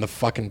around and the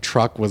fucking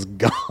truck was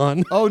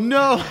gone. Oh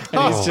no.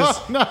 And he's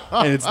just,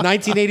 and it's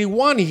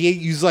 1981.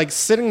 He's like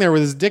sitting there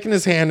with his dick in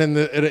his hand and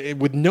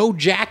with no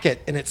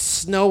jacket, and it's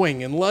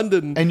snowing in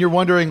London. And you're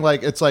wondering,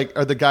 like, it's like,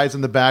 are the guys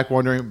in the back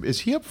wondering,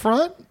 is he up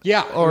front?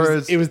 Yeah,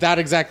 Or it was that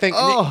exact thing.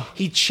 Oh.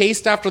 He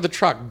chased after the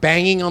truck,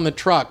 banging on the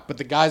truck, but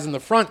the guys in the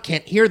front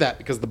can't hear that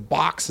because the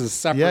box is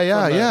separate.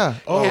 from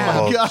the Oh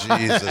cab. my God.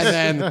 Jesus.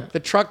 And then the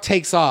truck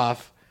takes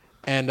off,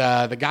 and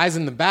the guys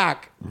in the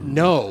back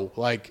know,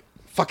 like,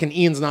 fucking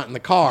Ian's not in the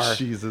car.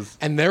 Jesus.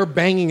 And they're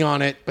banging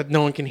on it, but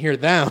no one can hear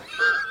them.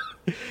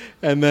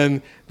 And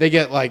then they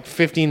get like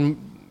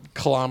 15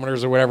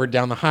 kilometers or whatever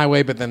down the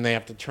highway, but then they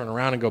have to turn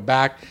around and go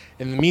back.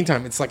 In the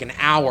meantime, it's like an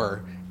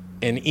hour,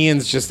 and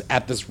Ian's just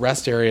at this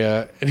rest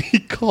area, and he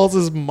calls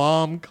his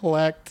mom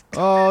collect.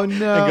 Oh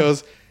no. And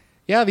goes,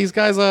 yeah, these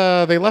guys,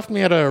 they left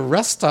me at a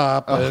rest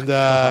stop, and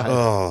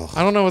I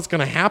don't know what's going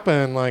to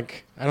happen.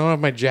 Like, I don't have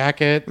my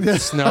jacket.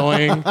 It's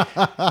snowing.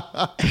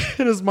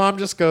 And his mom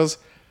just goes,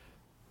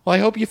 well, I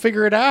hope you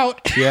figure it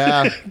out.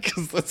 Yeah.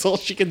 Because that's all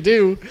she can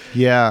do.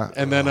 Yeah.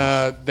 And then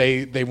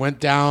they went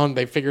down.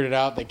 They figured it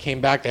out. They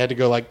came back. They had to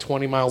go like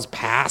 20 miles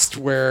past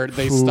where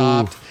they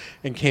stopped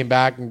and came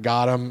back and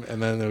got him. And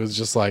then it was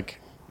just like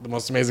the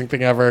most amazing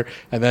thing ever.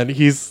 And then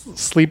he's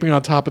sleeping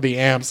on top of the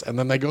amps. And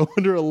then they go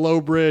under a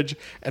low bridge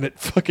and it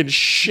fucking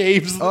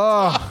shaves the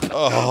top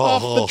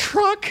off the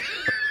truck.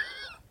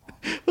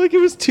 Like it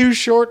was too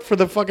short for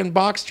the fucking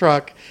box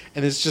truck.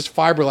 And it's just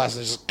fiberglass.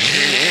 It's just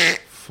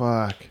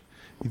Fuck.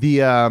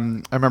 I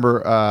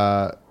remember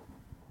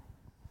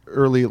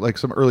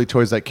some early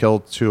Toys That Kill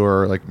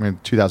tour, like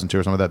 2002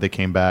 or something like that. They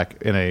came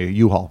back in a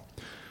U-Haul,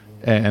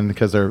 and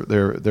because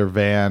their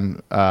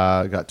van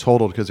got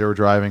totaled because they were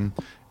driving,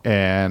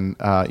 and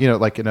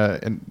like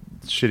in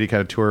shitty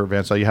kind of tour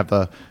van, so you have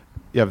the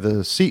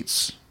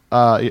seats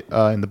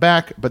in the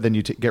back, but then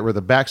you get rid of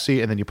the back seat,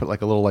 and then you put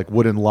like a little like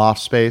wooden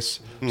loft space.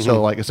 Mm-hmm.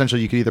 So like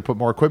essentially, you could either put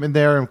more equipment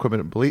there and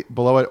equipment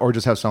below it, or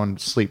just have someone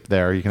sleep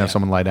there. You can have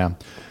someone lie down.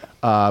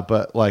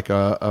 But like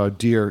a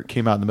deer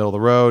came out in the middle of the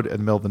road in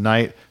the middle of the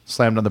night,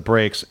 slammed on the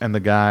brakes, and the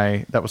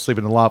guy that was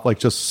sleeping in the loft like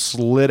just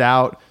slid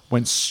out,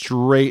 went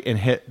straight and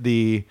hit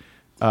the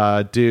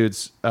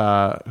dudes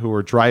who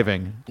were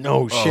driving.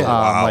 No shit.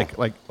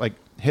 Like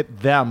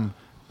hit them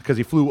because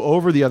he flew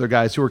over the other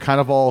guys who were kind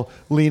of all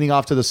leaning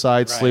off to the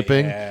side,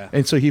 sleeping. Yeah.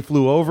 And so he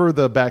flew over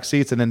the back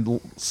seats and then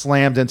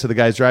slammed into the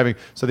guys driving.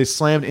 So they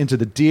slammed into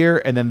the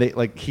deer, and then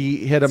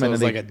he hit him, So and it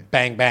was then like a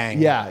bang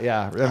bang.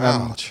 Yeah.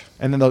 Ouch.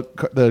 And then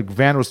the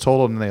van was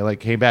totaled, and they like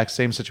came back,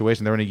 same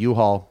situation. They were in a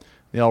U-Haul.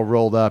 They all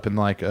rolled up, and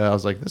like I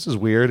was like, "This is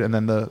weird." And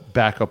then the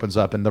back opens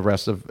up, and the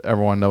rest of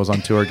everyone that was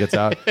on tour gets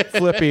out.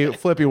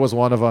 Flippy was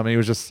one of them. He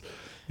was just,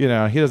 he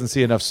doesn't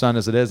see enough sun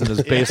as it is in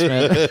his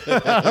basement. He's just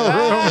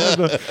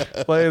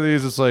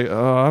like,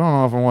 "Oh, I don't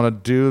know if I want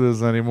to do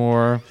this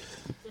anymore."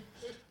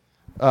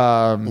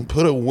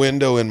 Put a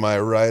window in my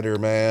rider,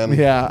 man.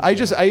 Yeah, I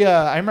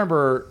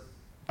remember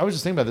I was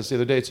just thinking about this the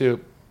other day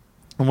too.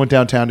 I went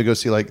downtown to go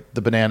see like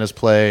the Bananas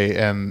play,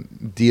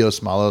 and Dios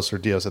Malos, or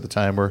Dios at the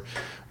time, were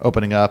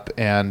opening up,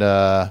 and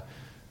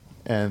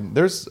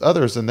there's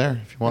others in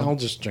there if you want. I'll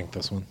just drink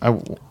this one.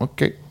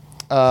 Okay.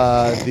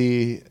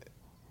 I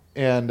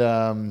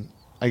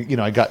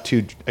got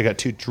too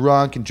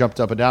drunk and jumped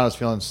up and down. I was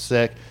feeling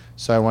sick,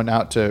 so I went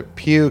out to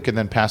puke and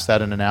then passed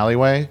that in an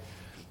alleyway.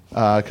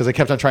 Because I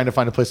kept on trying to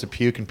find a place to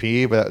puke and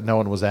pee, but no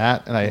one was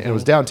at. And it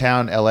was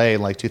downtown L.A.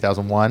 in like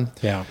 2001.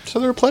 Yeah. So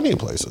there are plenty of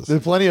places.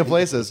 There's plenty of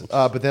places.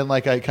 But then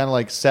like I kind of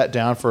like sat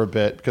down for a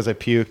bit because I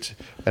puked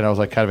and I was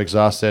like kind of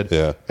exhausted.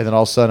 Yeah. And then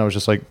all of a sudden I was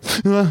just like,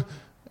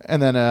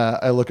 and then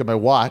I look at my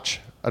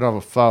watch. I don't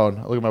have a phone.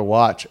 I look at my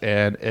watch,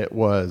 and it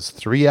was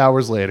 3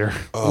 hours later.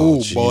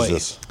 Oh,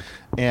 Jesus. Boy.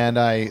 And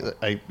I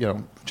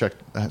checked.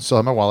 I still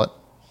had my wallet,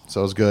 so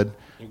it was good.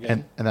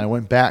 And then I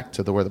went back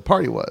to where the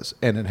party was,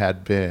 and it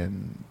had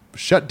been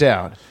shut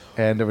down,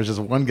 and there was just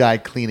one guy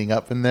cleaning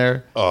up in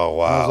there. Oh,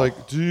 wow. And I was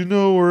like, do you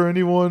know where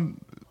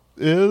anyone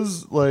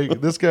is?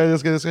 Like this guy.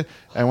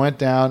 I went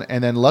down,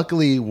 and then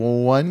luckily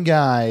one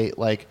guy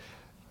like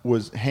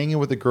was hanging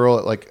with a girl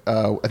at like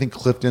I think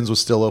Clifton's was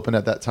still open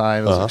at that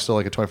time. It was like, still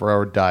like a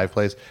 24-hour dive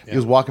place. Yeah. He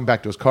was walking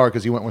back to his car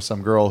because he went with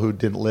some girl who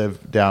didn't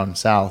live down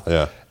south.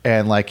 Yeah.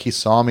 And like he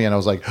saw me, and I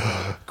was like,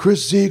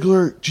 Chris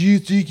Ziegler, do you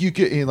think you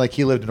could? And like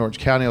he lived in Orange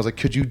County. I was like,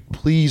 could you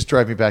please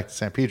drive me back to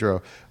San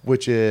Pedro,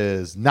 which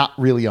is not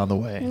really on the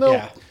way. Nope.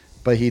 Yeah.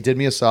 But he did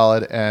me a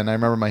solid, and I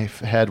remember my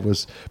head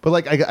was, but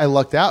like I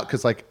lucked out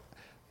because like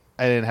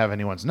I didn't have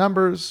anyone's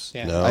numbers.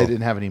 Yeah. No. I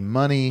didn't have any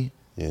money.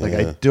 Yeah. Like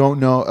I don't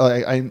know.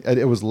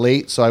 It was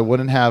late, so I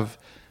wouldn't have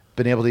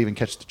been able to even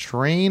catch the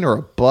train or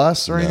a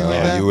bus or anything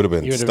like that. You would have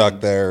been You would've stuck been-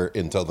 there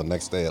until the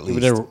next day at You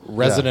least. were a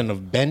resident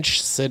of Bench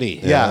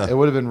City. Yeah, it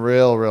would have been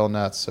real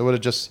nuts. It would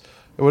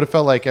have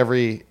felt like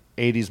every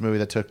 80s movie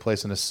that took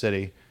place in a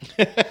city.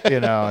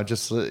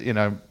 Just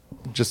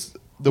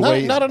the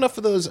way. Not enough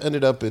of those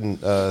ended up in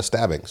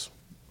stabbings.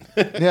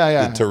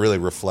 Yeah. To really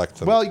reflect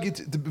them. Well,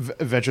 the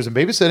Adventures in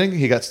Babysitting,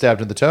 he got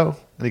stabbed in the toe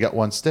and he got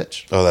one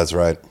stitch. Oh, that's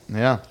right.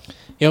 Yeah.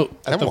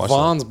 At the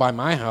Vaughn's by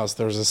my house,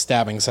 there was a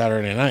stabbing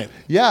Saturday night.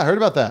 Yeah, I heard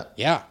about that.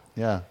 Yeah.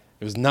 Yeah.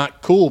 It was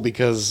not cool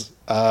because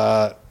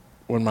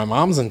when my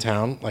mom's in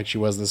town, like she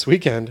was this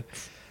weekend,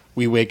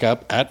 we wake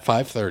up at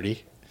 5:30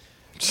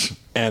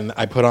 and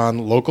I put on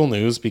local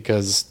news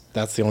because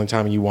that's the only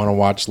time you want to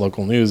watch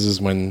local news is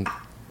when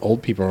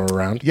old people are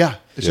around. Yeah.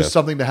 It's just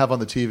something to have on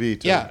the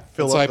TV.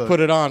 So I put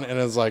it on and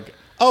it's like,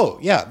 oh,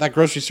 yeah, that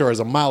grocery store is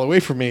a mile away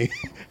from me.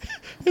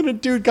 And a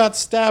dude got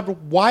stabbed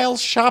while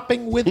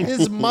shopping with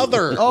his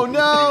mother. Oh,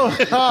 no.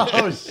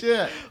 Oh,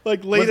 shit.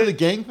 Like Was later. it a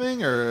gang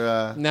thing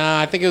or? Nah,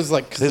 I think it was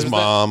like 'cause His there's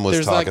mom was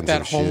there's talking like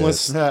that some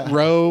homeless shit.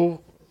 row.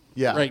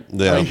 Yeah. Right,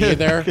 Yeah. right near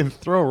there. I can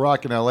throw a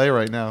rock in LA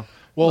right now.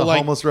 Well, the like-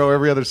 homeless row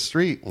every other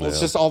street. Well, it's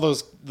just all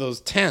those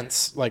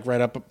tents, like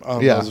right up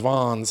on Yeah. those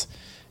Vons,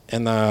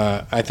 and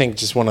I think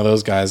just one of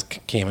those guys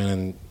came in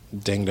and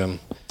dinged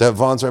him. That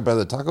Vaughn's right by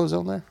the taco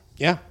zone there?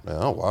 Yeah,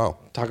 Oh, wow.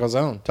 Taco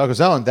Zone. Taco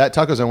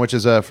Zone, which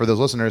is for those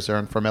listeners who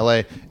are from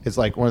LA, is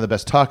like one of the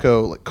best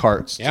taco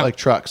carts, Yeah. like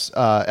trucks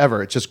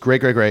ever. It's just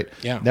great.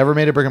 Yeah. Never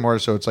made a brick and mortar,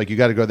 so it's like you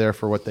got to go there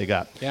for what they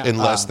got. Yeah.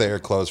 Unless they are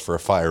closed for a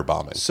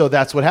firebombing. So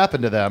that's what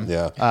happened to them.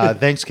 Yeah.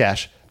 Thanks,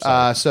 Cash.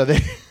 So they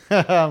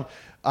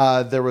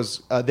they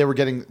were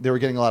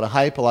getting a lot of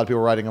hype. A lot of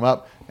people were riding them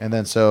up, and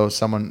then so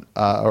someone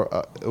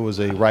it was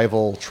a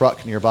rival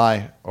truck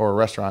nearby or a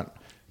restaurant.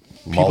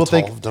 People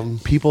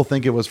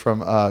think it was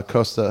from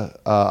Costa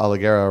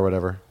Aligera or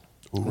whatever.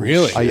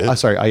 Really?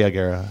 Sorry,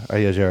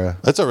 Ayagera.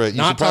 That's all right. You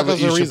Not should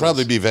Tacos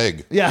probably Orizas. be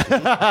vague. Yeah.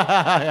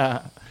 Yeah.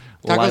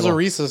 Tacos Libel.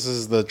 Orizas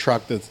is the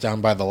truck that's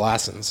down by the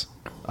Lassens.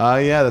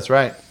 Yeah, that's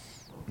right.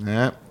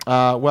 Yeah.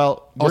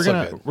 Well,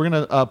 Also we're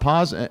gonna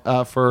pause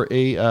for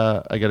a.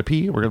 I gotta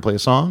pee. We're gonna play a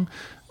song,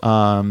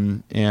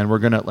 and we're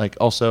gonna like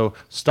also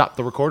stop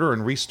the recorder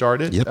and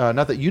restart it. Yep.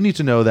 Not that you need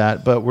to know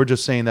that, but we're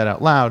just saying that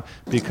out loud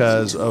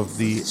because of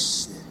the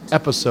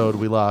episode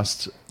we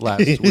lost last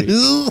week,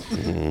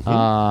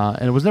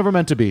 and it was never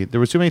meant to be. There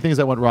was too many things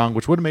that went wrong,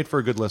 which would have made for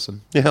a good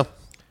listen. Yeah.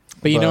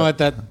 But you know But- what?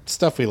 That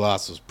stuff we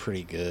lost was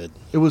pretty good.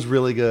 It was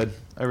really good.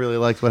 I really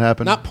liked what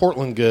happened. Not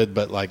Portland good,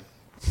 but like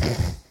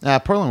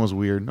Portland was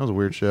weird. That was a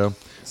weird show.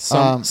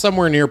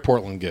 somewhere near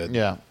Portland good.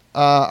 Yeah.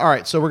 All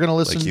right. So we're gonna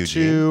listen Like to.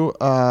 Eugene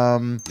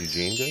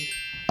good?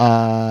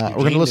 We're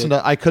going to listen did.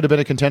 to "I Could Have Been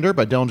a Contender"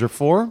 by Dillinger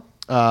 4.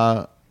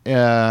 So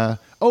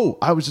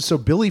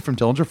Billy from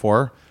Dillinger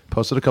 4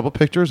 posted a couple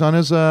pictures on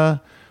his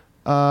Instagram,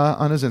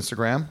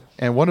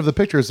 and one of the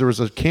pictures there was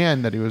a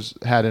can that he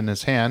had in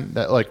his hand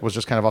that like was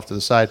just kind of off to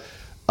the side,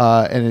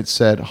 and it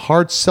said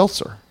hard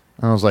seltzer,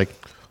 and I was like,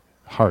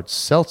 hard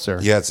seltzer?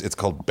 Yeah, it's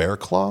called Bear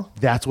Claw.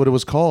 That's what it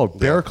was called,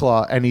 Bear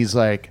Claw, and he's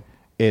like,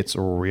 it's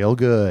real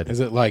good. Is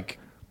it like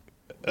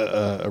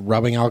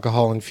rubbing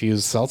alcohol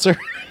infused seltzer?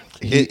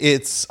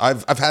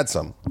 I've had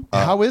some.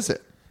 How is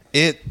it?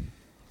 It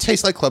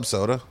tastes like club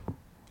soda.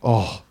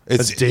 Oh,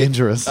 it's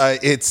dangerous.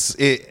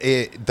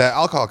 The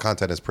alcohol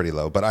content is pretty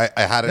low, but I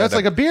had it. That's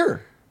like a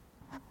beer.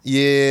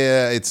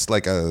 Yeah, it's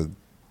like a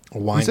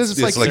Wine. He says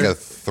it's like a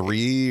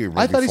 3. Or maybe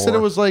I thought he said 4.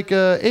 it was like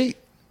 8.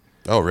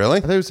 Oh, really?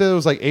 I thought he said it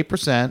was like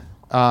 8%,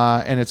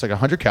 and it's like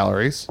 100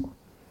 calories.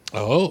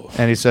 Oh.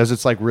 And he says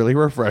it's like really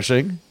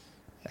refreshing,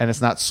 and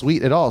it's not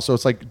sweet at all. So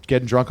it's like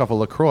getting drunk off a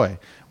LaCroix.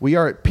 We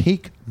are at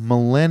peak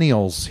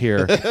millennials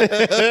here,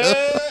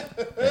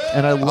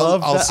 and I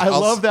love that. I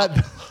love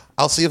that.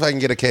 I'll see if I can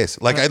get a case.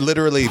 Like I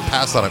literally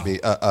passed on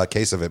a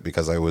case of it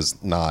because I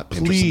was not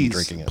interested in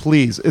drinking it.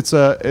 Please, it's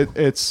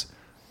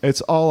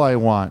all I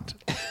want.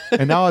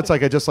 And now it's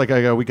like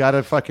I go, we got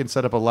to fucking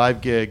set up a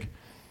live gig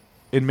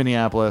in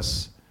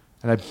Minneapolis,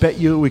 and I bet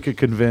you we could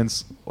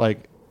convince,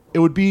 like, it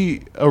would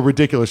be a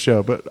ridiculous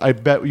show, but I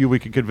bet you we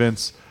could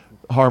convince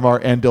Harmar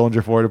and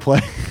Dillinger 4 to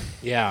play.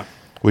 Yeah.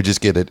 We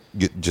just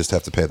just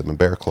have to pay them in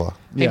Bear Claw.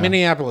 Hey, Yeah.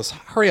 Minneapolis,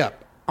 hurry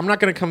up. I'm not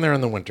going to come there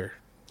in the winter.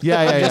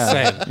 Yeah. Just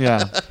saying.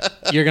 Yeah.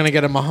 You're going to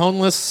get a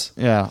Mahoneless.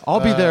 Yeah. I'll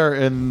be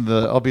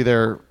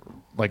there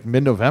like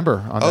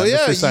mid-November on the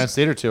Mystery Science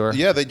Theater tour.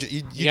 Yeah,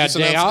 you got just a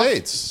day announced off?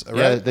 dates. Right?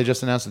 Yeah, they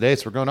just announced the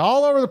dates. We're going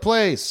all over the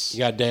place. You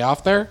got a day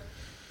off there?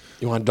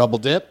 You want to double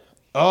dip?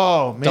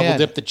 Oh, man. Double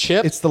dip the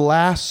chip? It's the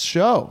last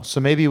show, so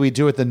maybe we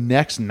do it the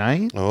next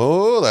night.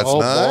 Oh, that's Oh,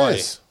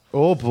 nice. boy.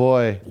 Oh,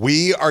 boy.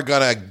 We are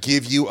going to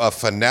give you a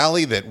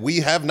finale that we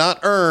have not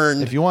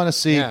earned. If you want to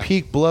see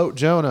peak bloat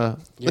Jonah.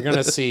 You're going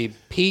to see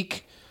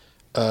peak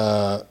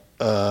happy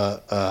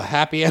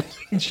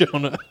ending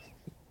Jonah.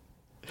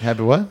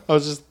 Happy what? I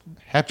was just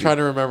trying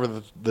to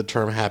remember the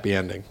term happy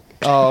ending.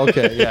 Oh,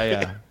 okay.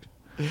 Yeah.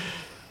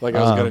 Like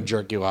I was going to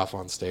jerk you off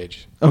on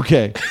stage.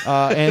 Okay.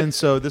 And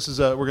so this is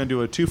we're going to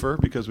do a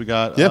twofer because we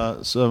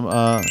got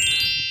some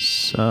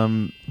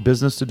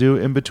business to do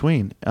in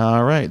between.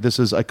 All right. This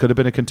is I Could Have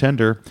Been a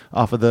Contender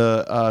off of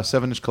the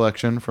 7-inch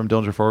collection from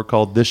Dillinger Forward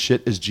called This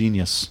Shit Is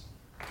Genius.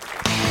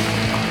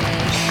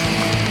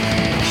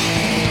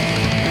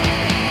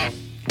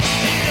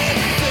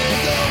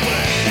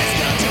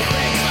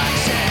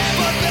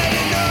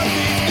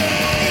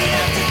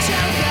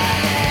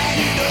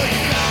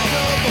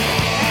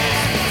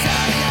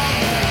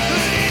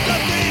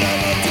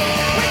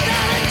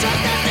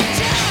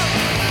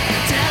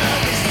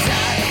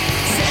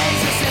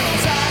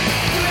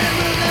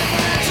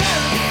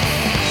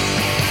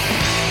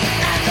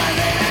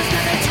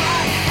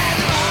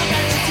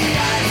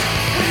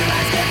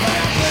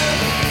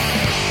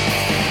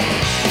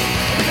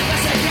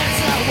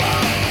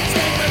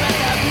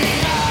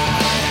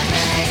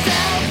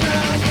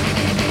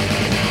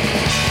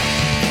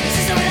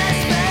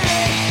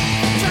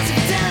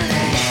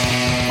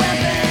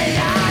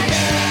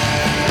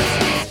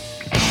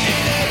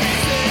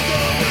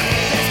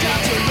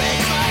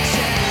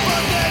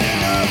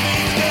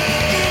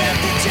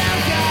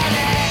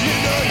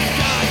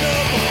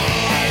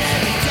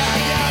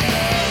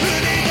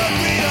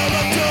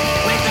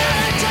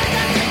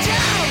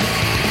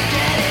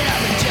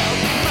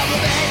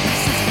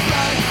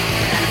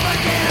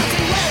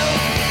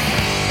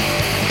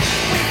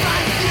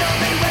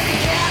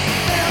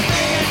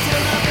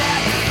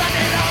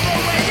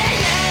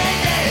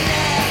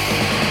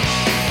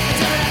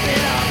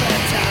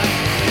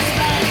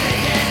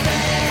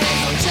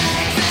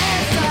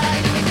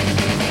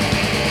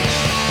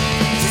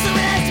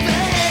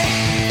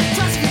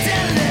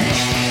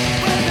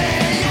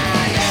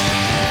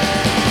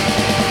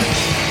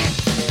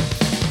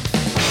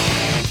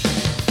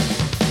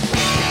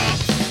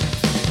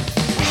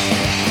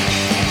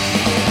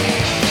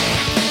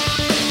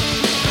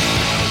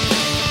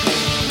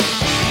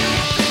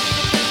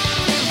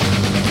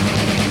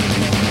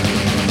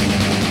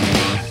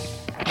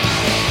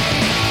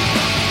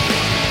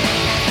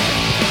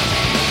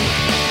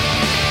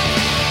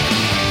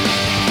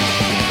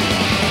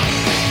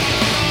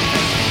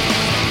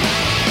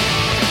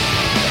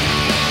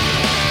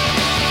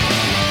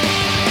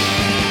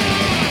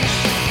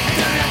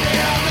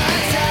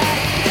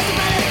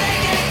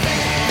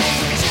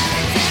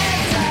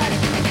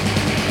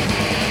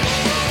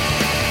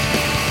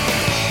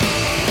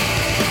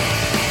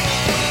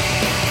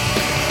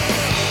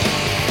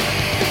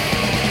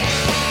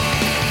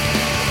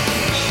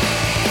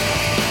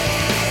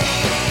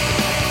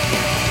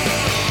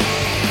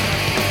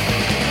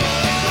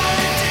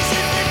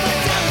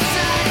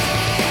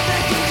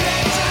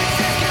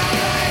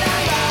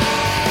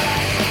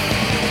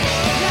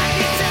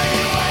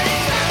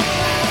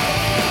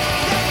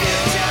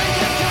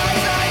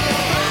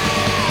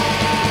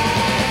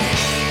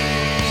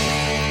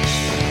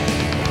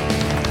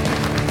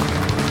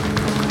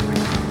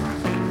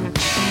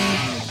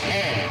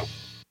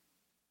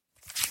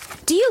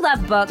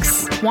 love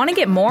books. Want to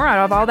get more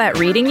out of all that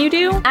reading you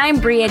do?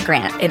 I'm Bria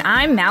Grant. And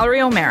I'm Mallory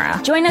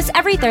O'Mara. Join us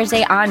every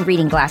Thursday on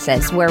Reading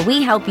Glasses, where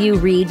we help you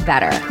read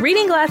better.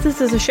 Reading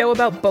Glasses is a show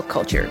about book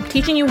culture,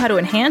 teaching you how to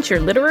enhance your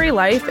literary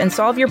life and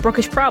solve your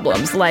bookish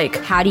problems, like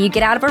how do you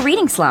get out of a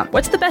reading slump?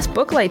 What's the best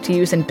book light to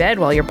use in bed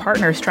while your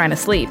partner's trying to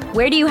sleep?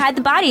 Where do you hide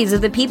the bodies of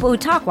the people who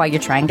talk while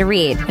you're trying to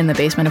read? In the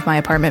basement of my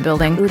apartment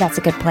building. Ooh, that's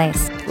a good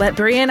place. Let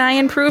Bria and I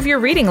improve your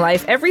reading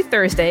life every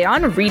Thursday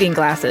on Reading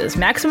Glasses,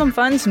 Maximum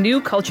Fun's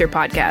new culture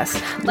podcast.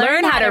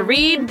 Learn how to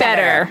read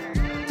better.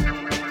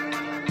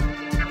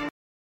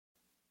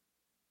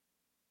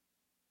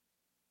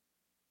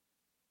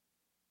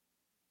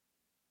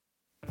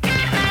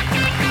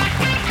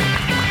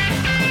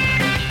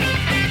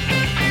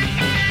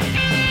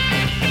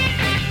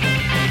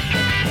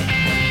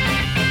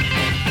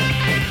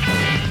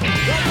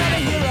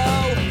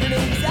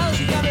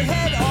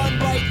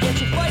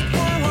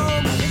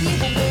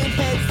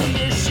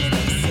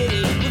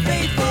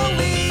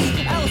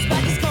 Faithfully, Alice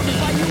back is coming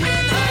by you in.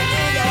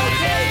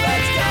 Okay,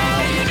 let's go.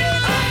 You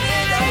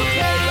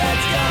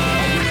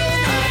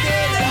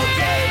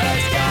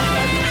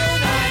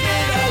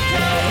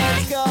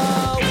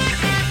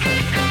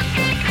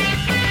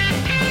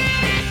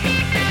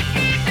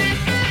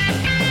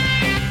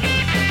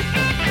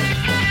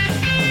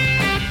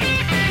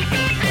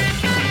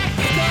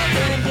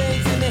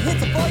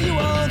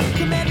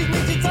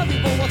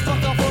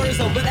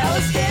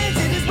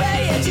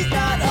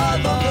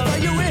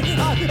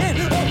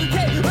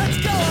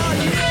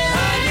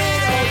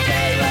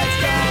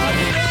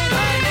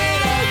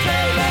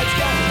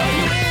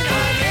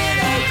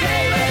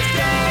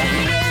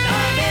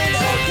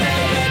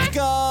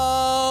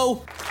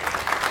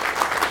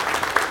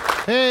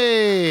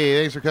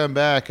thanks for coming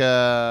back.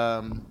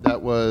 That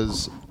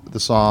was the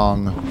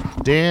song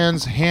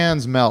 "Dan's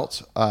Hands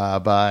Melt"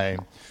 by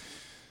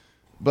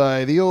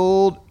the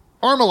old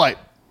Armalite.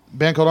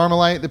 Band called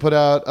Armalite. They put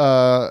out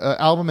an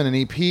album and an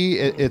EP.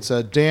 It's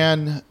a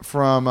Dan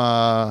from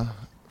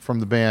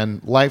the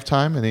band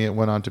Lifetime, and he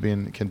went on to be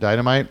in Kid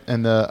Dynamite.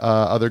 And the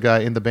other guy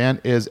in the band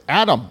is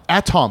Atom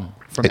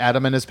from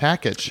Adam and His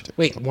Package.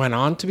 Wait, went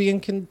on to be in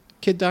Kid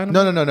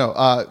Dynamite?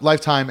 No.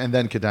 Lifetime and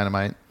then Kid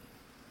Dynamite.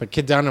 But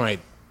Kid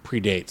Dynamite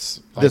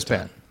predates This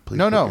Lifetime.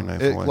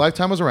 band.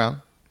 Lifetime was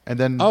around, and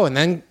then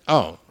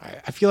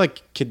I feel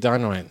like Kid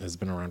Dynamite has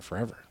been around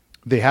forever.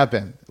 They have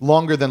been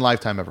longer than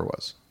Lifetime ever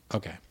was.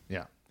 Okay.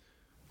 Yeah.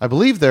 I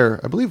believe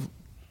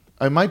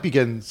I might be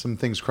getting some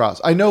things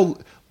crossed. I know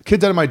Kid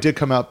Dynamite did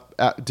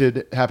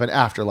happen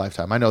after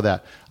Lifetime. I know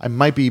that. I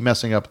might be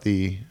messing up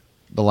the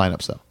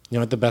lineups though. You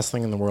know what the best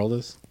thing in the world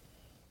is?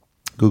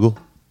 Google.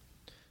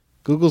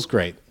 Google's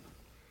great.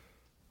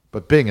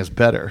 But Bing is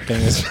better.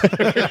 That's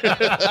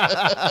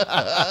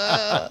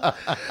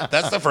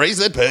the phrase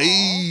that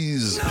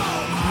pays.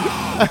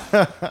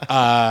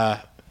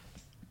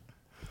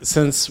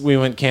 Since we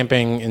went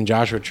camping in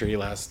Joshua Tree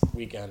last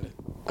weekend.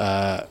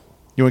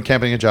 You went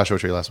camping in Joshua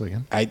Tree last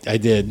weekend? I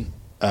did.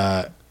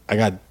 I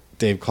got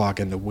Dave Clock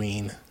into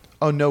Ween.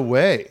 Oh, no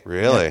way.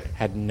 Really?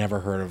 Had never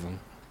heard of him.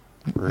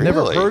 Really?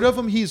 Never heard of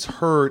them? He's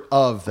heard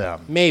of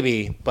them.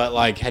 Maybe,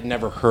 but had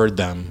never heard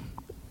them.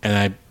 And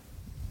I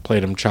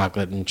played him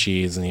Chocolate and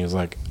Cheese, and he was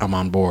like, I'm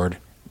on board.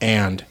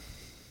 And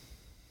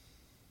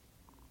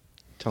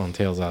Telling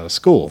Tales Out of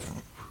School,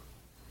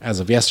 as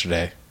of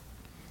yesterday,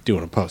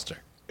 doing a poster.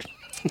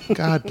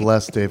 God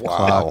bless Dave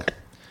Clock.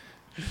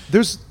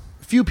 There's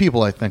few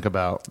people I think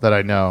about that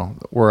I know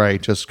where I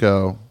just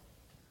go,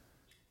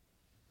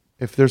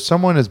 if there's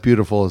someone as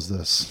beautiful as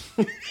this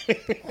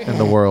in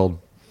the world,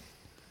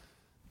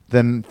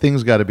 then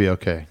things got to be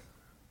okay.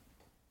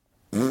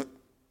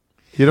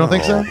 You don't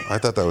think so? I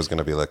thought that was going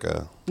to be like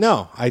a...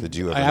 No, I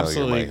I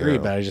absolutely agree,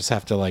 but I just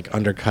have to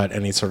undercut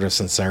any sort of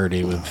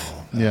sincerity with...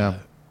 Yeah.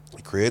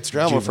 It creates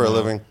drama for a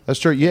living. That's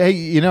true.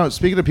 Yeah,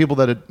 speaking of people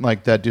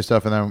that do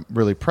stuff and I'm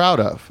really proud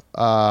of,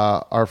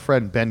 our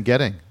friend Ben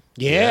Getting.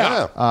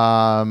 Yeah.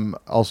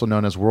 Also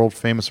known as World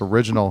Famous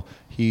Original.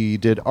 He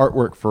did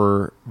artwork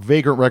for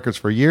Vagrant Records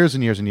for years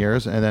and years and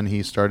years, and then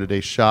he started a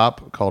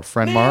shop called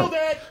Friend Mart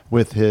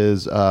with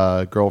his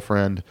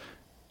girlfriend,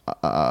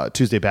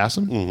 Tuesday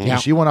Bassam. Mm-hmm. Yeah.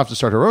 And she went off to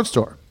start her own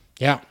store.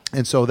 Yeah.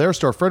 And so their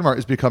store, Friend Mart,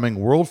 is becoming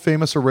World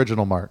Famous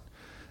Original Mart.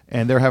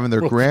 And they're having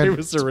their World grand...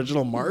 Famous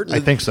Original Mart? I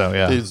think so,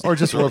 yeah. Or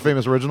just World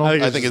Famous Original?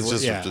 I think it's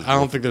just... Yeah, I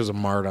don't think there's a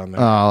Mart on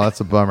there. Oh, that's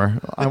a bummer.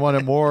 I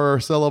wanted more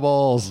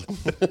syllables.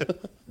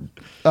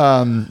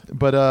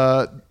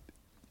 But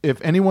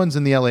if anyone's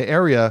in the LA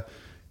area,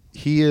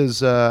 he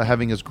is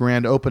having his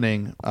grand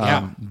opening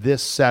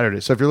this Saturday.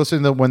 So if you're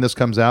listening to when this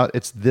comes out,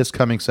 it's this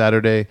coming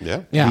Saturday.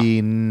 Yeah.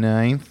 The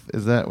 9th.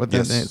 Is that what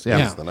that is?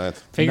 Yeah. It's the 9th.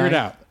 Figure it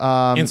out.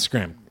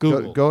 Instagram.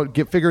 Google.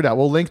 Go figure it out.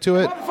 We'll link to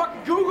it.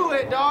 Motherfucking Google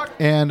it, dog.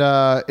 And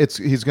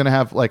he's going to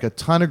have a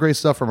ton of great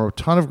stuff from a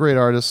ton of great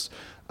artists.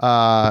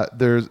 I'm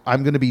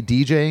going to be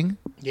DJing.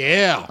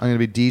 Yeah. I'm going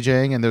to be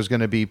DJing, and there's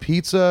going to be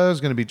pizza,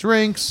 there's going to be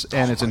drinks,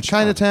 and it's in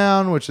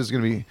Chinatown, which is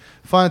going to be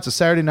fun. It's a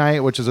Saturday night,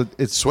 which is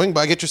it's swing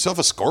by, get yourself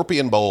a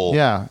Scorpion Bowl.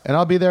 Yeah, and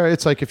I'll be there.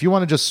 It's if you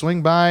want to just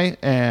swing by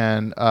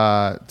and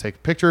take a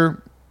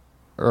picture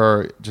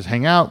or just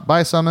hang out,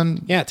 buy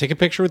something. Yeah, take a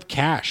picture with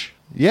Cash.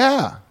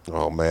 Yeah.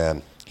 Oh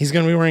man, he's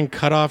going to be wearing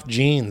cutoff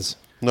jeans.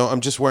 No,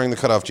 I'm just wearing the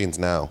cutoff jeans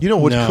now. You know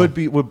what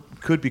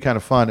could be kind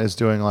of fun is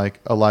doing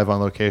a live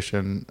on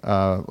location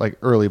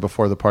early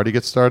before the party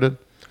gets started.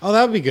 Oh,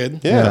 that would be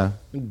good. Yeah.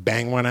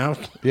 Bang one out.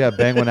 Yeah,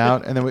 bang one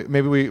out, and then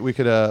maybe we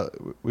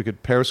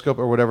could Periscope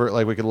or whatever.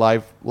 We could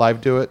live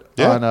do it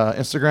on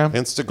Instagram.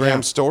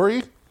 Instagram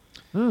story.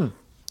 No,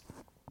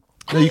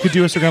 you could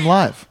do Instagram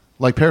Live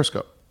like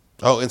Periscope.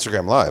 Oh,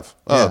 Instagram Live.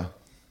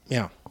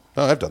 Yeah.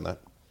 Oh, I've done that.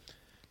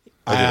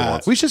 I did it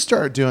once. We should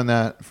start doing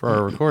that for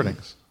our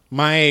recordings.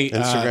 My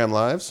Instagram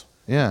Lives.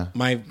 Yeah,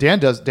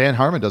 Dan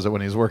Harmon does it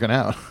when he's working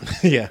out.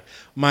 Yeah,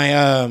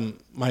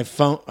 my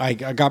phone. I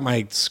got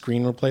my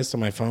screen replaced on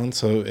my phone,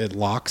 so it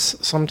locks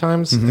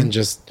sometimes, and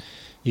just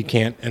you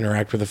can't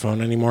interact with the phone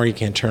anymore. You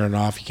can't turn it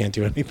off. You can't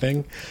do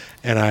anything.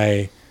 And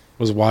I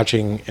was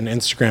watching an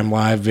Instagram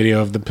Live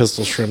video of the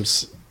Pistol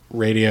Shrimps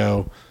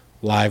radio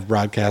live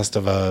broadcast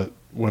of a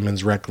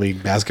women's rec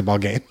league basketball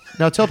game.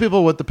 Now tell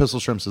people what the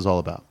Pistol Shrimps is all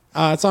about.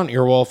 It's on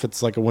Earwolf.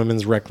 It's a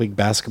women's rec league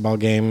basketball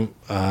game,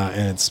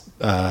 and it's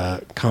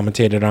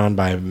commentated on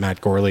by Matt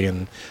Gorley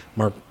and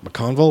Mark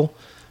McConville.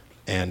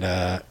 And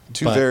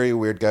two very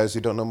weird guys who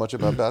don't know much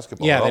about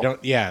basketball. Yeah, they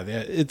don't. Yeah,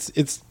 it's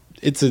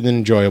an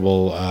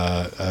enjoyable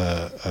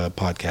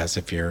podcast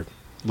if you're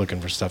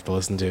looking for stuff to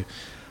listen to.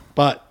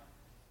 But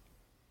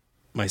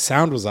my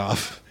sound was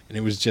off, and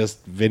it was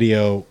just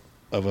video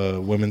of a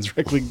women's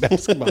rec league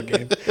basketball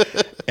game,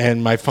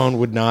 and my phone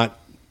would not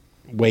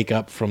wake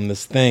up from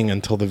this thing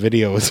until the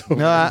video was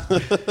over.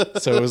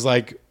 So it was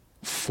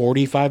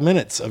 45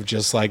 minutes of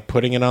just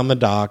putting it on the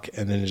dock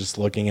and then just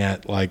looking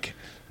at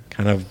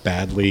kind of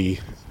badly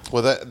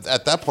Well,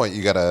 at that point,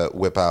 you got to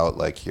whip out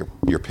like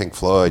your Pink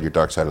Floyd, your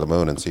Dark Side of the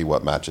Moon, and see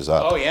what matches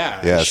up. Oh,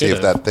 yeah. Yeah, see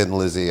if that Thin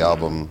Lizzy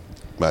album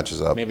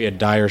matches up. Maybe a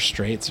Dire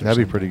Straits or That'd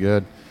something. be pretty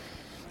good.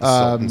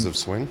 Sultans of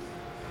Swing.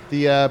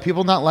 The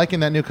people not liking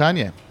that new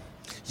Kanye.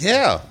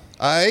 Yeah.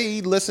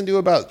 I listened to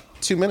about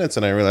 2 minutes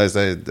and I realized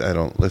I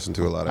don't listen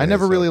to a lot of I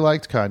never really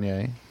liked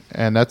Kanye.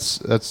 And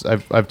that's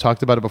I've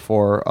talked about it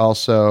before.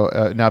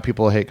 Also, now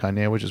people hate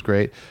Kanye, which is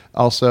great.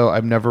 Also,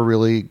 I've never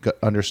really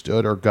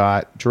understood or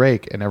got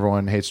Drake, and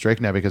everyone hates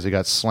Drake now because he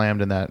got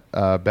slammed in that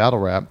battle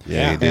rap.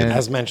 Yeah, he did.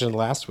 As mentioned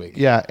last week.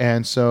 Yeah,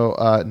 and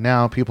so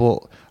now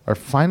people are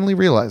finally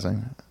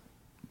realizing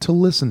to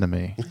listen to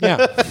me.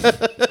 Yeah,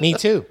 me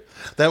too.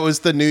 That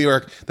was the New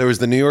York. There was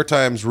the New York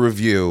Times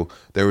review.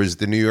 There was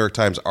the New York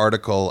Times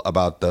article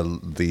about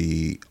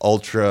the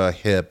ultra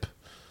hip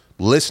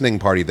listening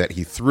party that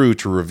he threw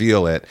to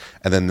reveal it,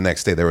 and then the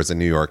next day there was a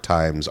New York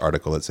Times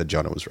article that said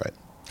Jonah was right.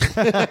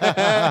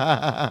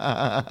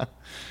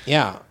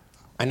 Yeah,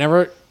 I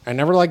never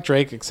liked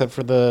Drake except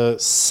for the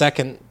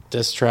second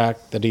diss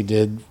track that he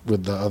did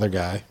with the other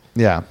guy.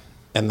 Yeah,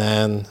 and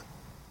then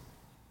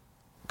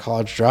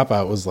College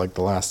Dropout was like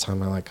the last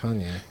time I liked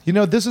Kanye. You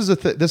know, this is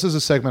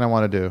a segment I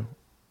want to do.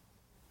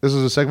 This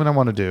is a segment I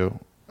want to do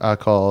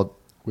called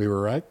 "We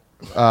Were Right."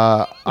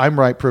 I'm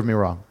right. Prove me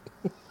wrong.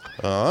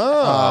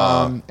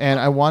 Oh. And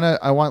I want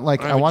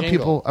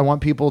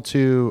people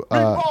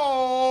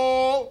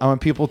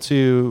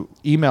to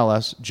email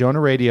us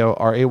JonahRadio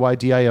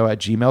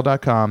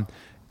RAYDIO@gmail.com.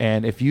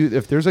 And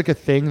if there's like a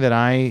thing that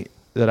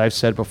I've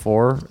said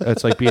before,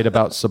 it's like be it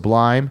about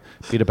Sublime,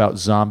 be it about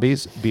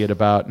zombies, be it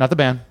about not the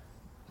band.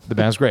 The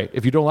band's great.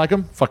 If you don't like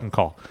them, fucking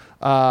call.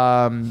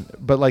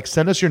 But like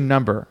send us your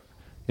number.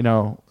 You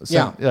know,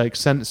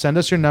 send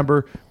us your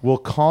number. We'll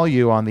call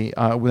you on the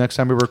next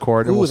time we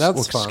record, and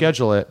we'll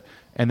schedule it,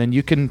 and then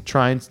you can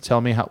try and tell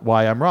me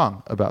why I'm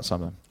wrong about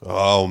something.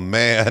 Oh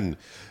man,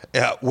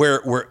 yeah.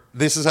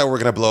 This is how we're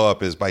gonna blow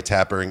up is by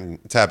tapping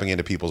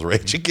into people's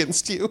rage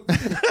against you.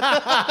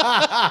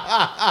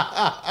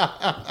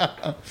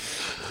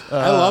 I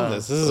love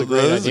this. This is a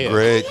great idea. This is a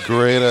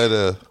great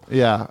idea.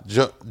 Yeah.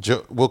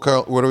 What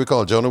do we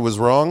call it? Jonah was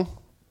wrong.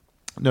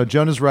 No,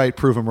 Jonah's right.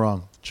 Prove him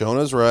wrong.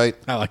 Jonah's right.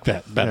 I like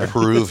that better.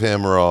 Prove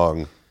him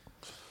wrong.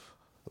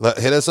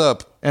 Hit us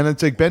up. And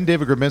it's like Ben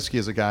David Grabinski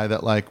is a guy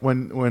that like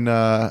when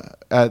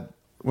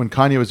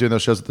Kanye was doing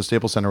those shows at the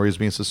Staples Center where he was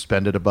being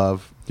suspended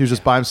above, he was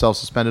just by himself,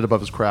 suspended above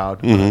his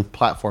crowd on a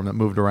platform that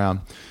moved around,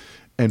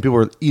 and people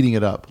were eating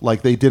it up.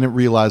 Like they didn't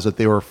realize that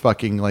they were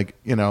fucking like,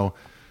 you know,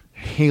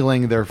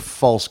 hailing their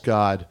false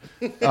god.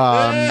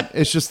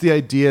 It's just the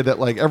idea that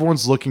like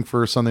everyone's looking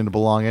for something to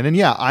belong in. And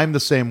yeah, I'm the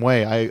same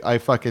way. I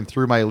fucking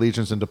threw my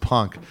allegiance into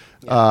punk.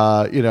 You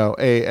know,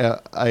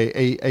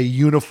 a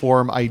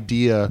uniform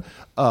idea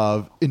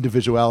of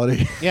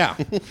individuality. Yeah.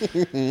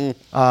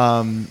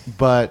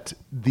 But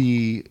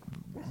the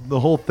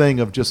whole thing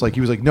of just like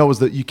he was like, no,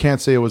 you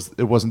can't say it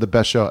wasn't the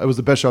best show. It was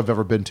the best show I've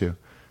ever been to.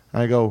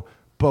 And I go,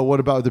 but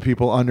what about the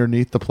people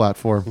underneath the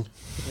platform?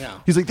 Yeah.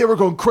 He's like, they were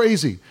going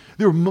crazy.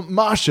 They were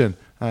moshing.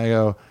 I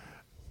go,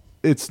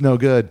 it's no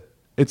good.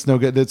 It's no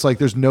good. It's like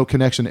there's no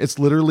connection. It's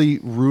literally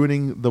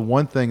ruining the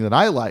one thing that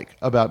I like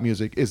about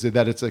music is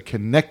that it's a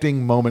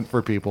connecting moment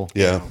for people.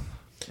 Yeah.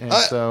 And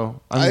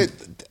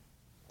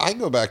I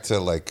go back to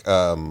like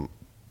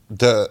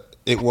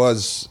it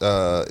was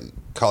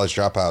College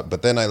Dropout,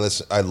 but then I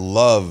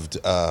loved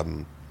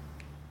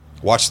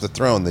Watch the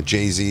Throne, the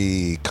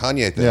Jay-Z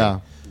Kanye thing. Yeah.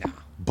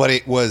 But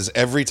it was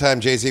every time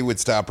Jay-Z would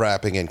stop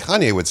rapping and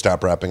Kanye would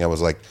stop rapping, I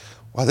was like,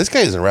 wow, this guy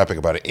isn't rapping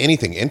about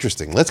anything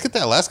interesting. Let's get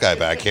that last guy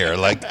back here.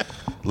 Like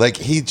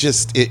he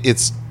just,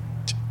 it's,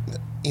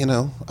 you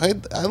know, I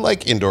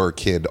like indoor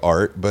kid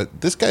art,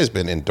 but this guy's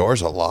been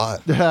indoors a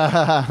lot.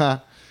 Yeah.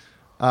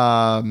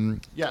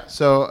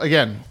 So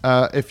again,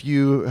 if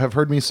you have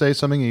heard me say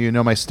something and you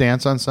know my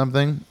stance on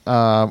something,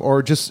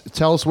 or just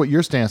tell us what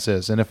your stance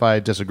is. And if I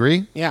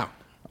disagree, yeah.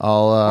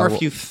 or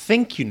if you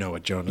think you know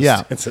what Jonah's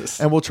stance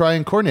is. And we'll try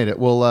and coordinate it.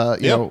 We'll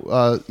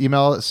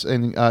email us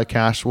and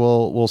Cash.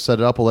 We'll set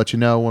it up. We'll let you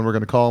know when we're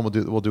going to call, and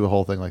we'll do a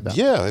whole thing like that.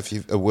 Yeah, if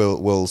you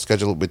we'll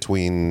schedule it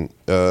between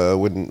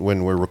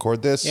when we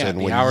record this and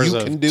the when hours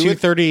you can do it.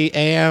 2:30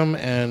 a.m.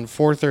 and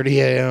 4:30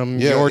 a.m.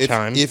 your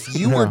time. If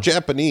you are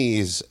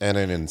Japanese and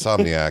an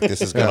insomniac,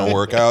 this is going to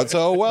work out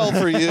so well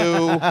for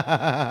you.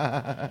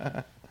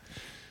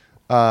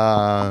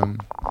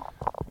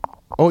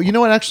 Oh, you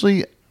know what?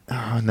 Actually.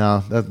 Oh,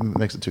 no, that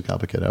makes it too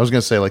complicated. I was going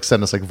to say, like,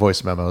 send us, like,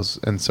 voice memos,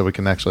 and so we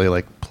can actually,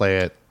 like, play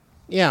it.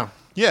 Yeah.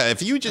 Yeah,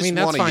 if you just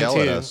want to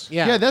yell at us.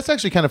 Yeah, that's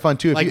actually kind of fun,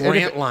 too. Like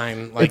rant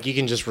line, like you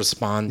can just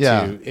respond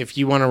to. If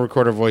you want to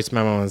record a voice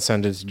memo and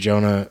send it to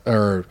Jonah,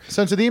 or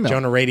send it to the email.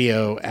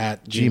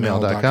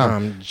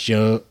 JonahRadio@gmail.com.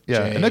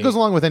 And that goes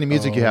along with any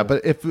music you have.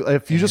 But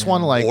if you just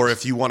want to, like... Or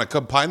if you want to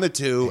combine the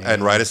two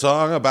and write a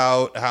song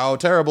about how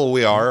terrible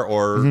we are,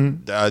 or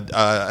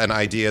an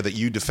idea that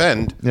you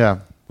defend...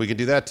 Yeah. We can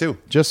do that too.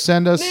 Just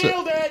send us.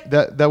 Nailed it.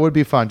 That would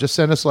be fun. Just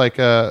send us send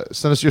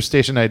us your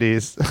station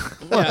IDs.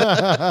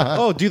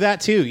 Oh, do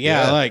that too.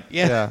 Yeah.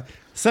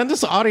 Send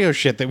us audio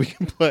shit that we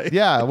can play.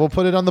 Yeah, we'll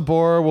put it on the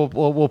board.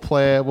 We'll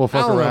play it. We'll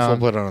fuck I don't know around. if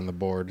we'll put it on the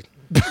board.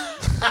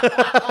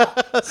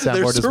 Soundboard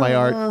There's is my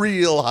art. a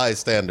real high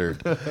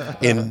standard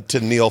into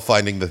Neil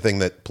finding the thing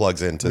that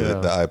plugs into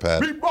the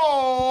iPad.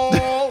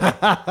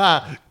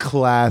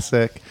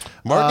 Classic.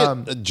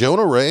 Market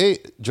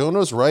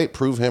Jonah's right.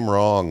 Prove him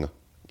wrong.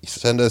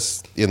 Send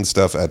us in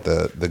stuff at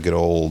the good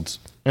old.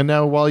 And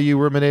now, while you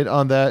ruminate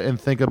on that and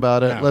think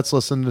about it, let's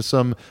listen to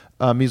some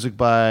music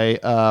by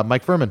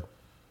Mike Furman.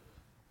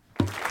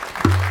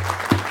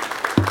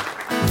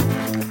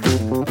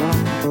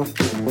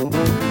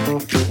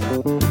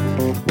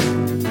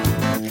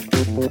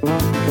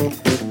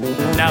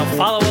 Now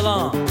follow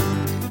along.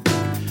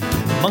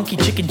 Monkey,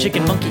 chicken,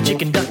 chicken, monkey,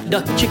 chicken, duck,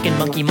 duck, chicken,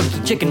 monkey,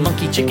 chicken,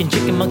 monkey, duck, chicken,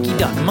 duck, monkey,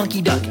 duck,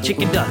 duck,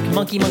 chicken, monkey,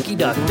 chicken,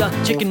 monkey, duck,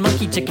 chicken,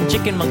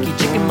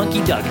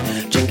 monkey, duck,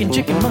 duck,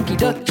 chicken, monkey, duck, duck, chicken, monkey,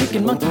 duck, duck,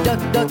 monkey,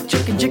 duck, duck,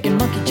 chicken,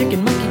 monkey, duck.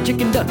 Chicken, monkey,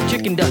 duck,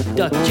 chicken, duck, chicken, monkey, chicken, duck.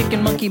 Duck,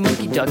 chicken, monkey,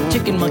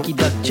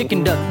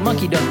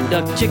 duck,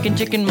 duck, chicken,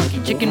 duck, chicken, monkey,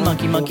 chicken.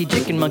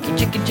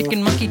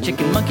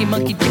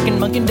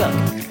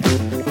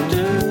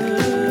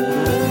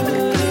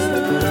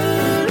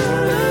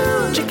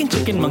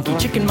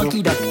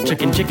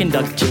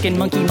 Duck, chicken,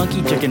 monkey,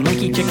 monkey,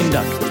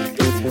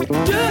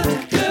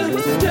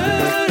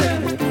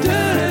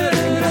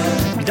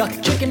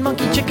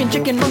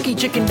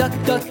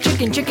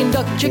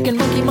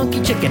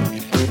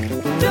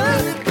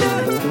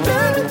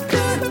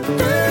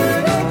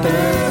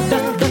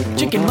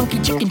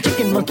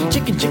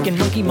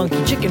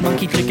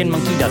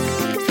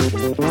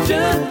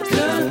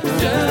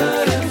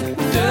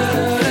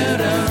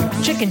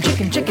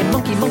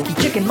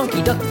 Chicken,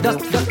 monkey, duck, duck,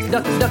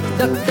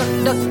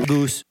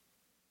 goose.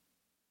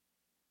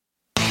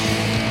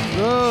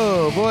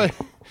 Oh, boy.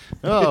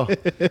 Oh,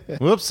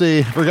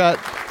 whoopsie. Forgot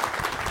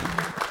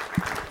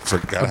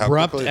how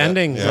abrupt quickly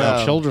ending that-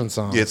 for children's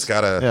songs. It's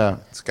got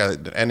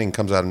the ending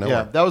comes out of nowhere.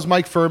 Yeah, that was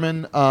Mike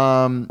Furman,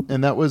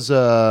 and that was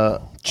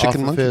Chicken off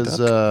of Monkey his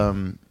Duck.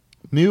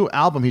 new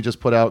album he just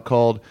put out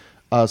called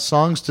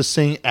 "Songs to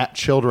Sing at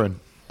Children."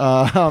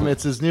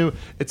 It's his new.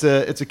 It's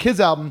a kids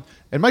album,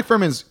 and Mike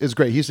Furman is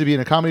great. He used to be in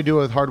a comedy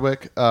duo with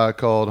Hardwick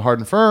called Hard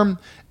and Firm,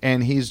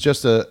 and he's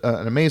just an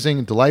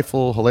amazing,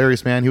 delightful,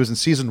 hilarious man. He was in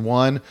season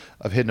 1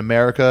 of Hidden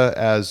America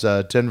as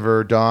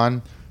Denver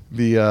Don,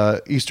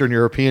 the Eastern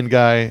European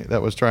guy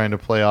that was trying to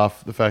play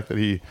off the fact that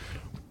he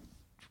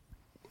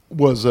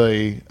was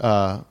a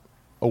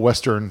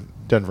Western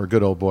Denver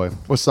good old boy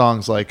with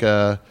songs like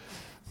I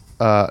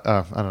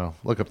don't know.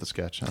 Look up the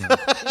sketch.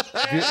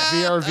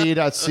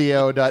 vrv.co.nz.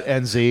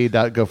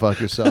 Go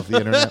fuck yourself. The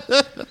internet.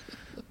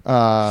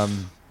 I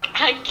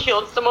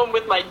killed someone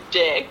with my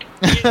dick.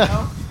 You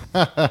know?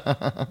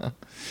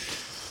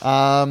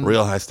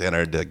 Real high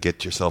standard to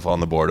get yourself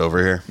on the board over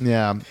here.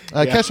 Yeah.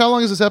 Kesh, how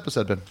long has this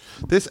episode been?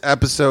 This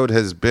episode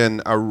has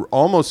been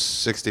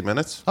almost 60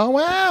 minutes. Oh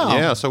wow!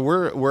 Yeah, so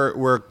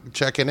we're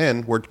checking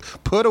in. We're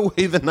put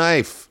away the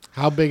knife.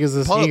 How big is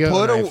this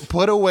ego knife?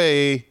 Put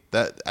away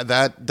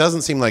that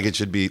doesn't seem like it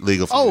should be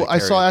legal for you to I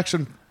carry. saw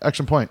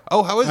Action Point.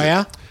 Oh, how is it?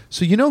 Yeah.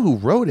 So you know who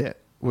wrote it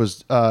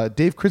was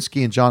Dave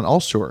Krinsky and John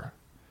Ulstor.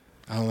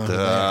 I don't know.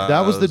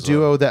 That was the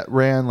duo that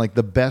ran like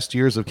the best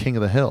years of King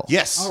of the Hill.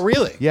 Yes. Oh,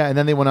 really? Yeah, and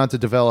then they went on to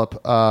develop.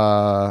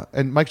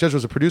 And Mike Judge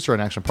was a producer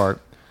on Action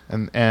Part,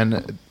 and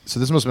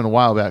so this must have been a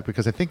while back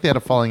because I think they had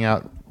a falling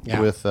out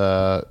with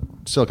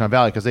Silicon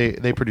Valley because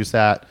they produced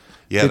that.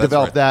 Yeah, they that's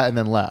developed right. that and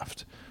then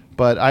left.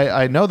 But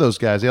I know those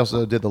guys. They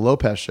also did the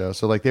Lopez show,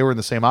 so like they were in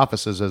the same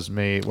offices as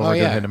me when we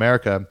were doing in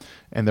America,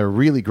 and they're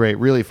really great,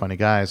 really funny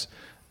guys.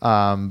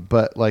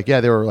 But like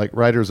they were like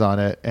writers on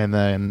it, and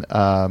then.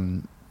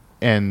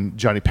 And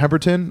Johnny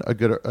Pemberton, a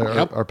good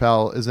our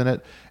pal, is in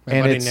it.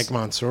 My buddy it's Nick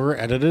Mansour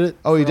edited it.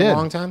 Oh, he for did a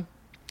long time.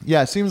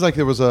 Yeah, it seems like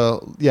there was It's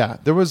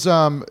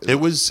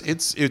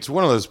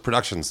one of those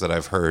productions that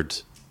I've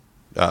heard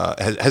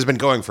has been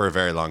going for a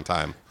very long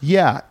time.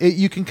 Yeah,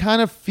 you can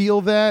kind of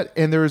feel that,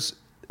 and there's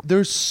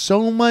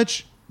so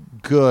much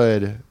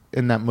good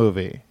in that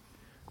movie.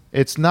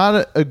 It's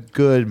not a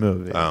good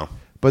movie,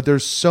 but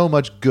there's so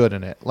much good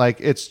in it. Like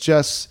it's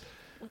just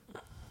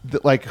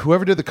like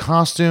whoever did the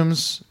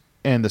costumes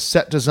and the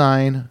set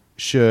design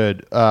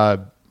should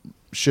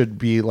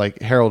be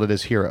like heralded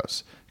as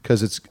heroes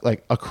because it's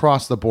like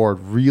across the board,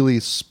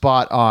 really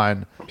spot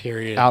on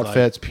period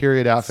outfits, like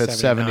period outfits,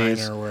 79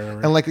 70s or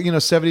whatever. and like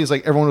 70s,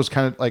 like everyone was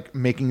kind of like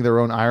making their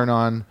own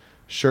iron-on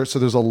shirts, so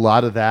there's a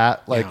lot of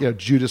that, like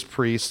Judas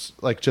Priest,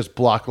 like just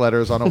block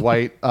letters on a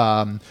white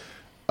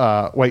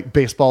white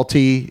baseball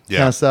tee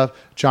kind of stuff.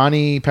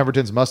 Johnny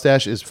Pemberton's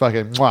mustache is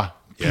fucking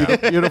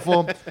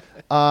beautiful,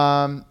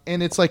 and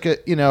it's like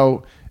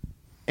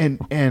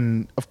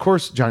And of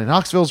course Johnny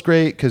Knoxville's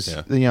great because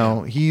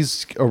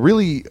he's a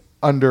really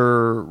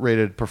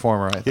underrated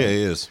performer. I think. Yeah,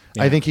 he is.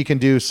 I think he can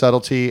do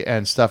subtlety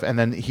and stuff, and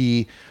then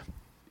he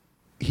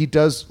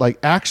does like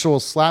actual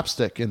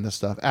slapstick in this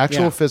stuff,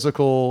 actual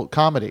physical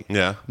comedy.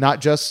 Yeah, not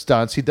just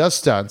stunts. He does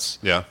stunts.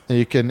 Yeah,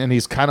 and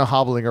he's kind of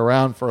hobbling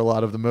around for a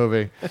lot of the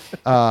movie,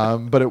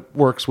 but it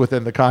works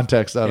within the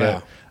context of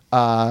it.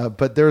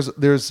 But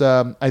there's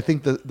I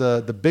think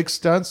the big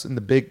stunts and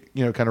the big,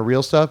 kind of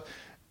real stuff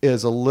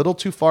is a little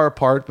too far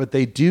apart, but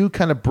they do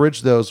kind of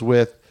bridge those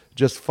with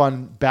just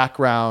fun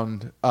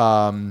background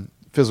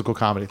physical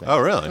comedy things. Oh,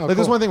 really? Like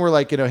there's one thing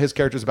where his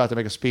character's about to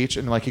make a speech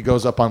and he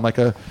goes up on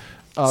a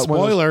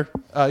spoiler.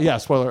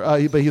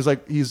 Spoiler. But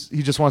he's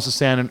he just wants to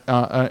stand and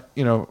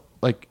on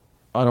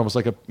almost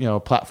like a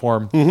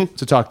platform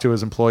to talk to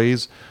his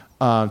employees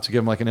to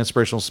give them an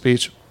inspirational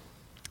speech.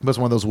 But it's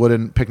one of those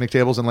wooden picnic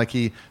tables, and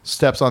he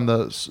steps on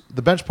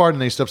the bench part,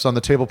 and then he steps on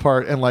the table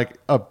part, and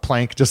a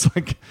plank just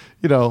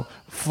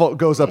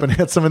goes up and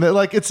hits him, and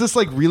it's just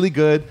really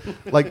good,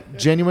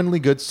 genuinely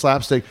good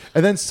slapstick,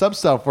 and then some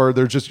stuff where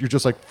you're just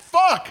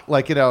fuck,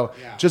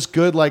 just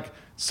good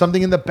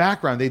something in the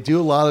background. They do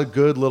a lot of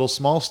good little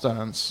small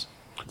stunts.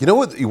 You know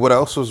what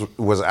else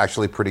was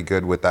actually pretty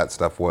good with that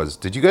stuff was,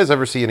 did you guys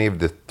ever see any of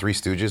the Three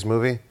Stooges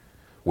movie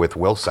with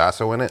Will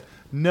Sasso in it?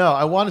 No,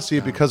 I want to see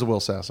it because of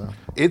Will Sasso.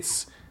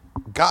 It's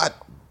got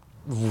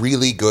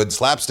really good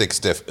slapstick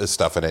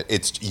stuff in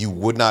it. You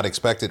would not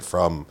expect it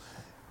from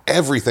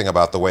everything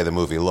about the way the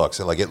movie looks.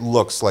 It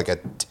looks like a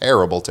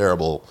terrible,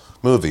 terrible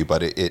movie,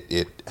 but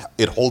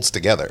it holds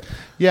together.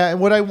 Yeah,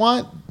 and what I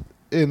want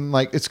in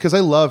it's because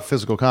I love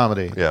physical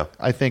comedy. Yeah,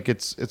 I think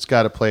it's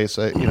got a place.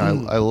 I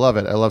love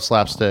it. I love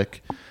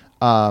slapstick.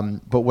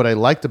 But what I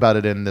liked about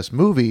it in this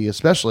movie,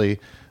 especially,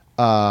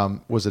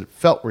 was it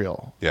felt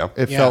real. Yeah,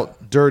 it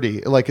felt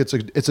dirty.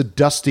 It's a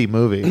dusty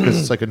movie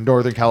because it's a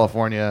Northern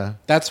California.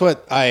 That's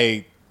what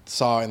I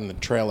saw in the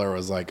trailer.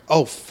 Was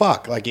oh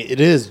fuck! It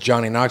is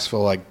Johnny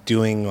Knoxville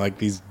doing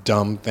these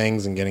dumb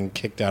things and getting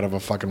kicked out of a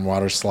fucking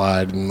water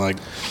slide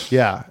and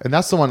Yeah, and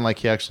that's the one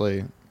he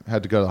actually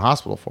had to go to the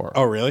hospital for.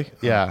 Oh really?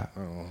 Yeah.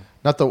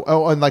 Not the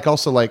and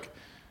also I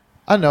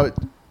don't know.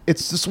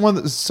 It's just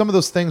some of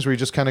those things where you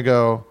just kind of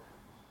go.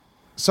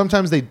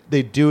 Sometimes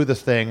they do the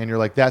thing and you're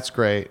like, that's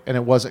great, and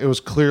it was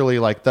clearly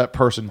that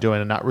person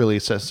doing it, not really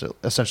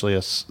essentially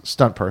a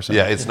stunt person.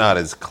 Yeah, it's not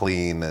as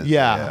clean as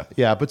yeah.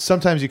 But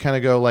sometimes you kind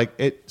of go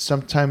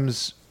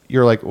sometimes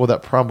you're like, well,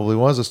 that probably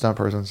was a stunt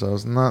person, so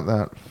it's not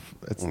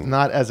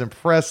not as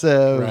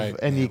impressive, right.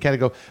 And you kind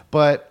of go,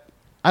 but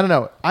I don't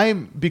know.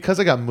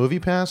 Because I got Movie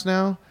Pass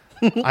now,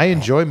 I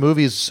enjoy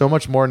movies so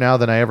much more now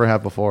than I ever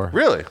have before.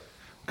 Really?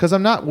 Because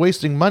I'm not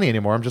wasting money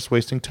anymore. I'm just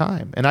wasting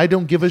time. And I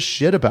don't give a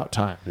shit about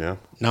time. Yeah.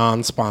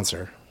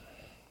 Non-sponsor.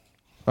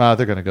 They're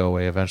going to go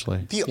away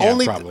eventually. The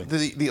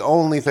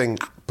only thing,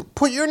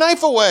 put your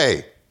knife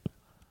away.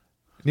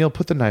 Neil,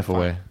 put the knife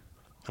away.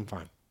 I'm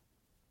fine.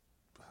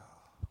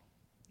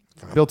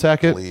 Bill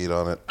Tackett. Bleed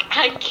on it.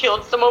 I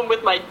killed someone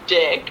with my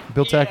dick.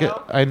 Bill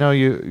Tackett, I know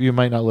you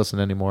might not listen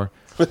anymore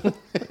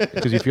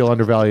because you feel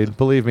undervalued.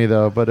 Believe me,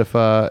 though. But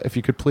if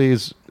you could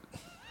please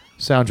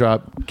sound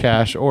drop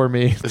Cash or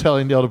me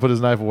telling Neil to put his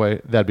knife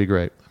away, that'd be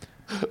great.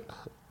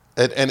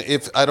 And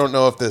if I don't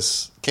know if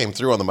this came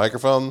through on the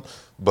microphone,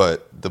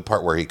 but the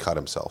part where he cut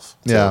himself,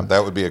 yeah,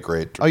 that would be a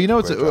great. Oh,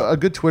 it's a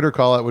good Twitter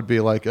call out would be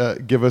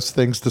give us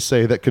things to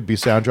say that could be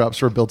sound drops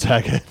for Bill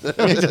Tackett.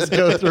 We just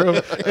go through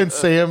them and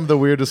say them the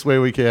weirdest way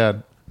we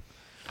can.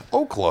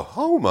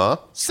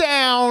 Oklahoma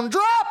sound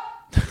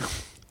drop.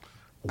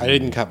 I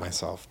didn't cut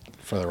myself,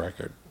 for the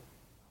record.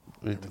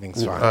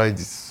 Everything's fine.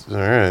 All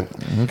right.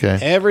 Okay.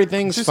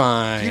 Everything's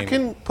fine. You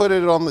can put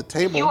it on the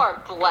table. You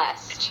are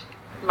blessed,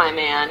 my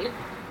man.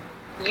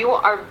 You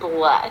are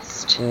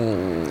blessed.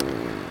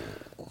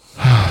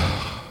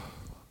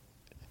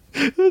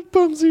 It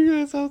bums you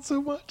guys out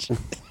so much.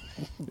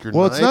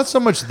 Well, it's not so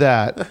much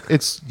that.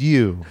 It's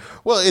you.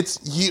 Well, it's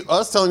you.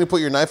 Us telling you to put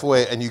your knife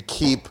away, and you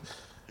keep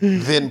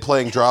then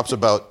playing drops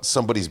about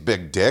somebody's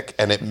big dick,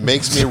 and it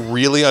makes me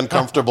really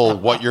uncomfortable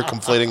what you're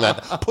conflating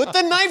that. Put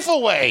the knife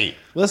away.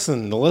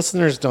 Listen, the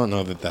listeners don't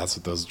know that that's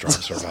what those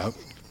drops are about.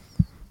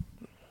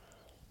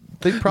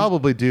 They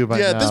probably do by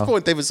now. Yeah, at this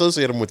point, they've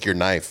associated them with your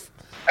knife.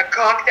 A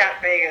cock that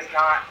big is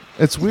not.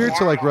 It's weird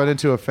to run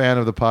into a fan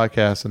of the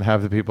podcast and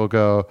have the people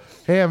go,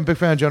 "Hey, I'm a big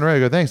fan of John Ray." I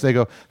go, "Thanks." They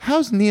go,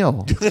 "How's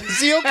Neil? Is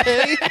he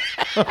okay?"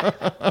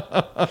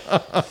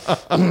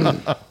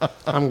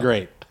 I'm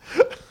great.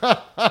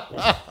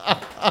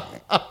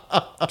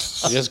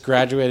 Just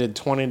graduated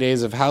 20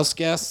 days of house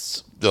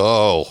guests.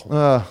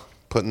 Oh,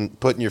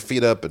 putting your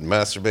feet up and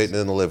masturbating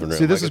in the living room.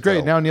 See, this is great.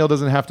 Tell. Now Neil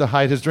doesn't have to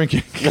hide his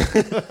drinking.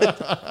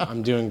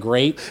 I'm doing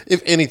great.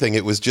 If anything,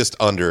 it was just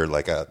under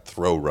a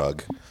throw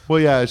rug. Well,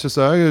 yeah, it's just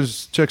I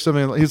just check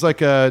something. He's like,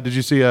 did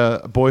you see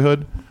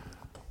Boyhood?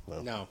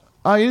 No.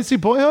 Oh, you didn't see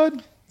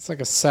Boyhood? It's like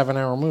a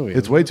 7-hour movie.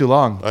 It's way too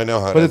long. I know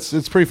how, but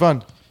it's pretty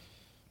fun.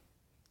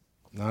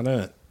 Not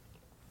in it.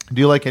 Do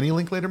you like any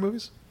Linklater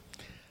movies?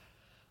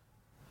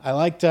 I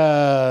liked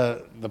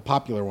the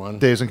popular one,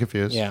 Dazed and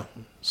Confused. Yeah.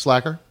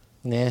 Slacker.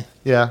 Nah.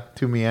 Yeah,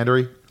 too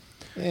meandery.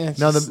 Yeah,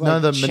 none of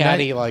the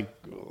chatty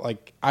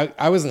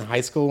I was in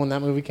high school when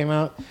that movie came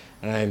out,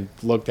 and I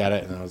looked at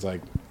it and I was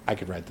like, I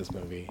could write this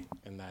movie,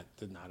 and that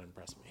did not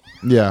impress me.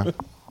 Yeah.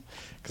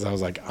 Because I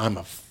was like, I'm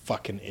a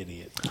fucking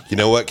idiot. You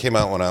know what came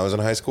out when I was in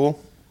high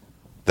school?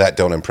 That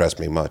don't impress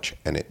me much,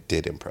 and it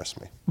did impress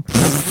me.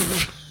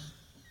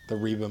 The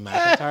Reba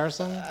McEntire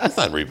song? That's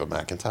not Reba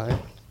McEntire.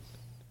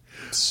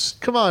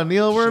 Come on,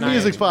 Neil. We're a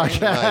music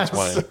podcast.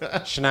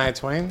 Shania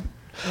Twain?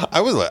 I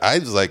was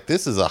like,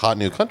 this is a hot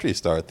new country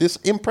star. This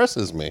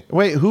impresses me.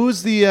 Wait,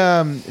 who's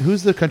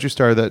the country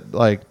star that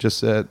like just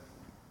said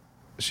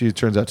she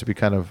turns out to be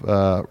kind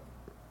of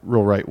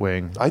real right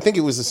wing? I think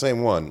it was the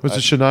same one. Was it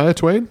Shania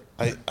Twain?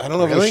 I don't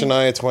know if it was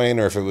Shania Twain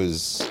or if it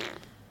was.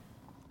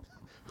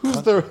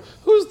 Who's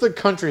the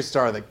country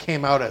star that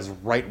came out as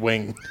right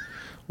wing?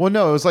 Well,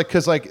 no, it was like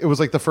because like it was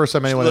like the first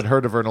time anyone had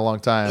heard of her in a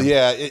long time.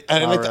 Yeah,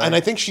 and I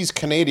think she's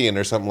Canadian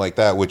or something like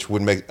that, which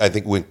would make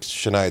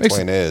Shania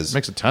Twain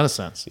makes a ton of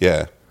sense.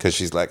 Yeah, because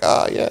she's like,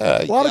 oh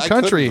yeah, a lot of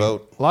country, a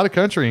lot of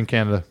country in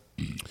Canada.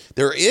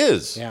 There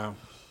is, yeah,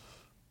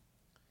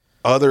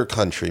 other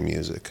country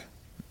music.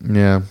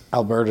 Yeah,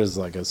 Alberta's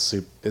like a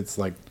soup. It's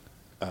like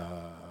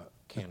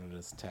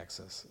Canada's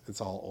Texas.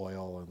 It's all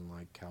oil and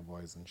like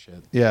cowboys and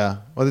shit. Yeah,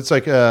 well, it's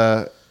like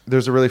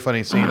there's a really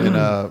funny scene in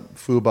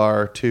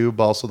Fubar 2,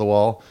 Balls to the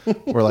Wall,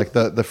 where like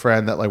the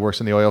friend that like works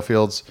in the oil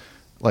fields,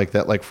 like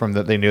that, like from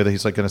that they knew that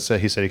he's like gonna say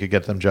he said he could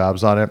get them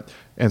jobs on it,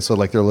 and so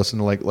like they're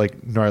listening to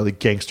like gnarly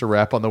gangster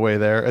rap on the way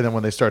there, and then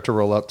when they start to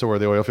roll up to where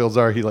the oil fields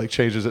are, he like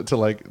changes it to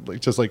like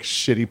just like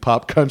shitty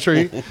pop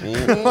country.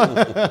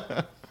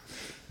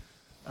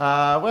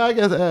 Well, I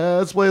guess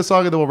let's play a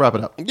song and then we'll wrap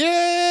it up.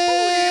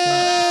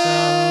 Yeah,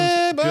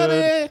 sounds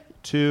good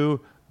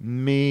to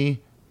me.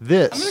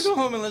 This. I'm gonna go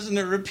home and listen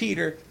to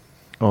Repeater.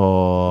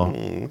 Oh,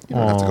 you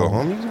don't have to go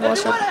home. You can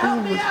watch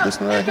that.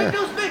 Listen right here.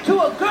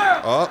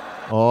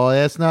 Oh,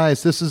 that's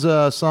nice. This is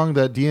a song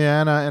that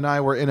Deanna and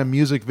I were in a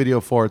music video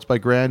for. It's by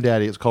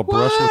Granddaddy. It's called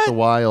Brush with the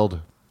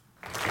Wild.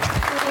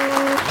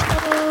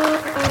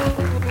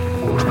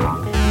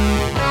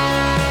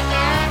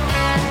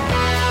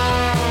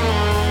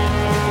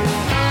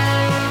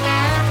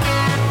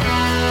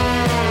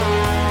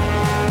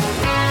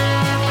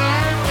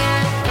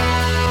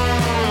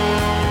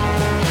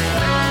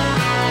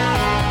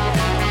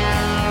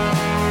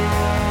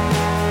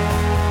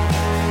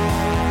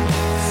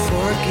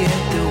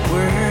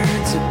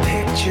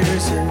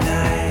 Are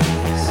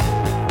nice.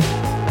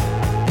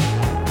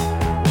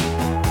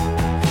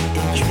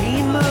 And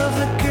dream of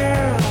a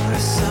girl or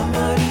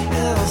somebody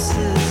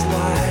else's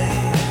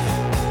life.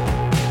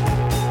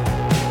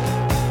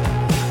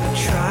 I'm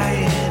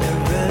trying a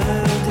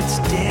road that's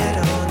dead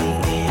on the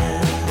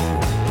end.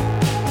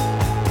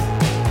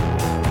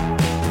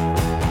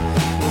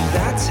 Well,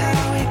 that's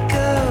how it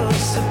goes.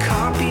 So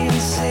copy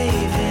and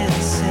save and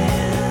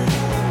send.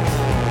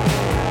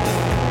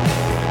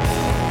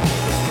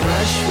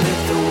 Brush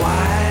with the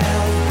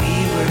wild, we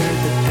were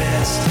the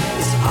best.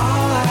 It's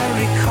all I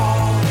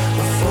recall.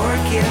 I'll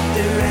forget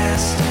the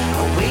rest.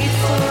 I wait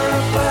for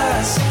a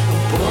bus.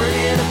 I'm bored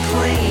in a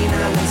plane.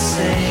 I'm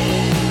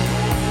insane.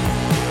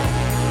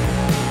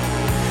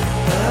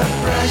 A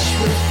brush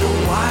with the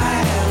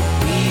wild,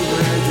 we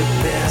were the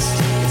best.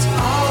 It's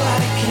all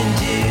I can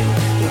do.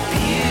 A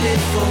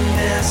beautiful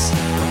mess.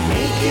 I'm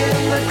making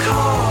the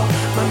call.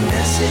 My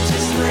message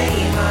is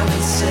lame. I'm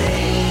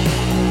insane.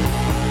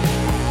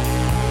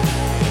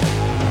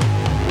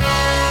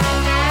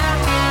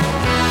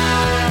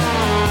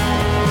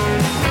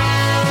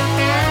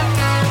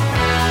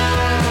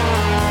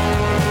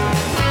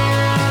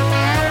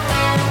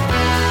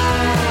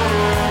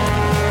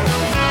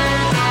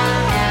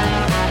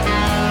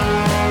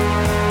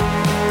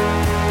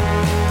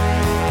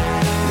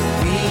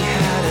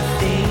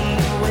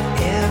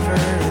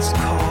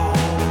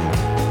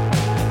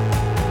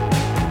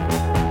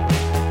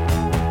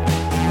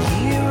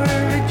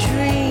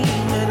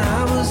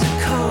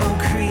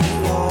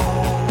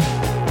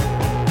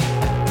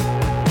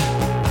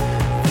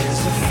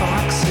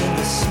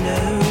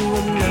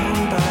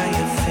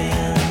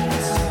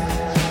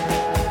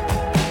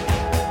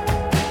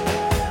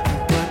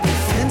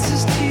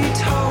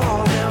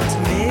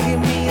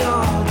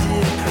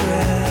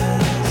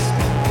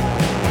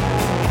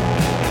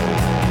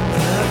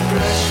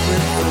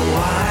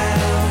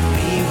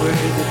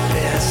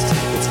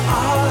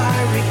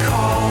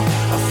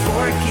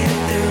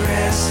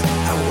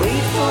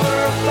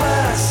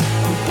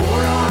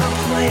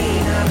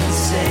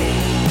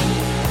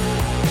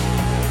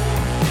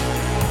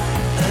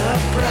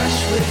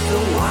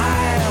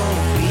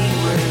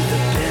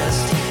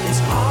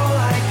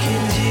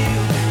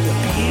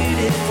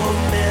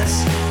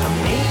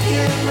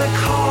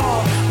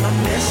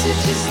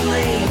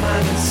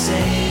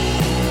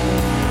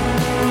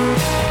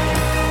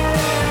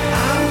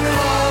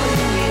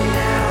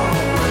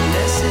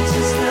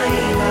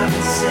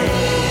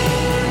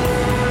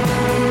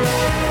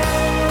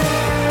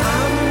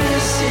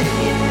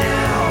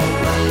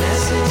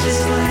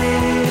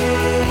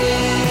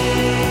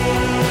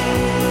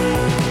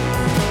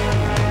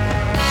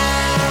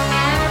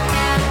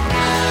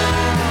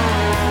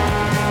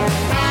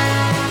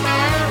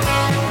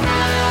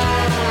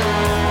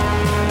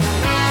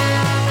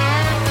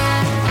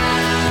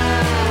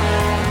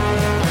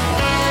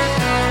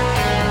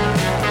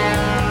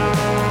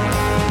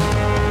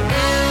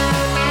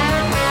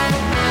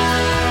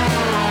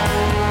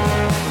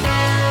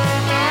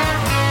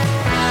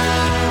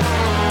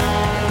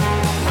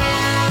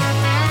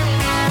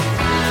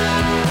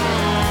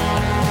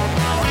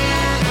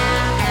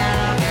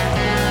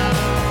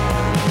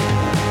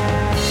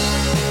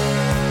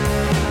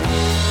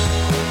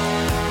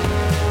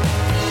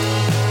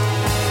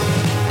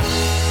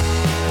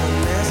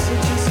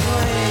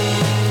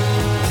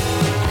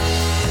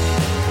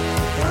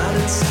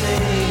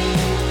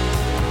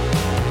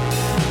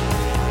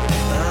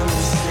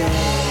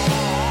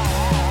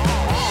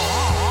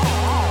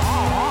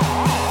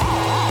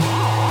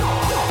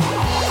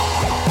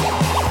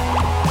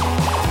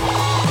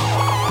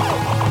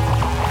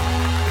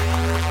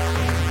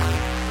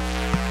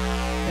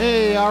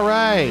 Hey, all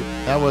right.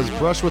 That was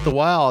Brush with the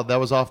Wild. That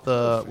was off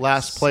the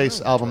Last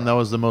Place album. That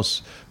was the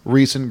most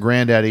recent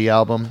Grandaddy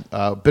album.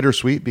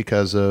 Bittersweet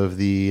because of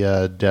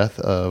the death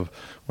of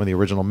one of the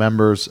original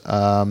members,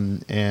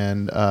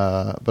 but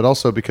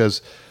also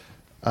because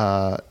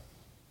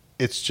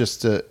it's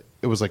just it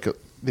was like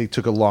they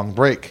took a long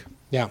break.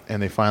 Yeah. And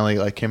they finally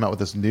like came out with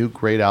this new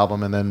great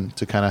album, and then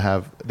to kind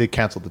of they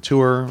canceled the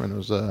tour, and it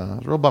was a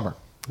real bummer.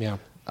 Yeah.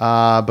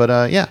 But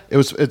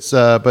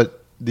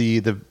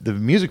the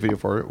music video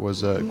for it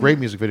was a great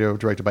music video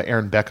directed by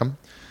Aaron Beckham.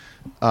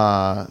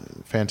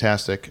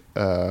 Fantastic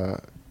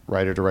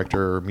writer,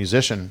 director,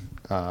 musician,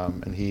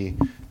 and he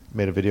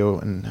made a video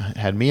and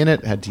had me in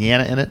it, had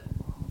Deanna in it,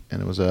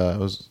 and it was a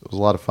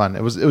lot of fun.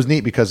 It was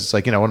neat because it's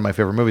like, one of my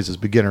favorite movies is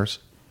Beginners.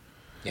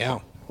 Yeah.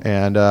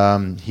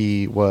 And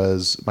he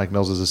was Mike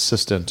Mills'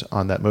 assistant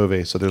on that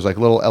movie, so there's like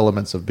little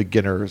elements of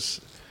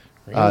Beginners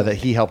that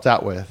he helped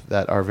out with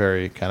that are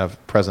very kind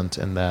of present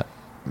in that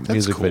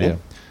music video.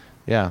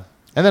 Yeah.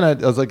 And then I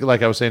was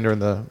like I was saying during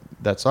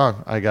that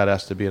song, I got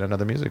asked to be in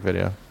another music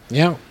video.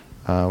 Yeah.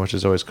 Which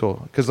is always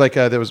cool. Because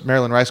there was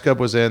Marilyn Rice-Cub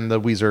was in the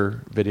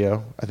Weezer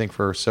video, I think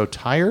for So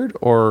Tired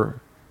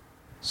or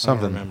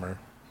something. I don't remember.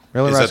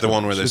 Marilyn Is that Rice-Cub, the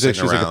one where they're she's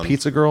sitting around? like a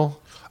pizza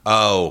girl.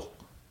 Oh.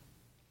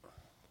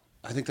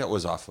 I think that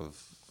was off of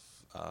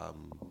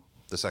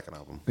the second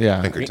album.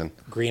 Yeah. Pinkerton.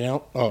 Green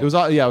Out? Oh. It was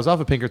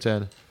off of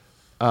Pinkerton.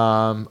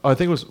 I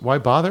think it was Why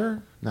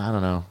Bother? No, I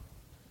don't know.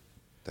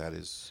 That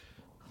is...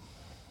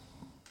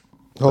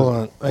 Hold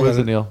on. What is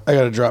it, Neil? I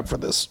got to drop for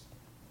this.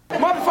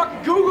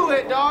 Motherfucking Google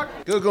it, dog.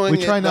 Googling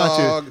We try it, not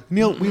dog. to.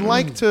 Neil, we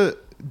like to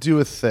do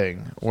a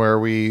thing where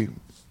we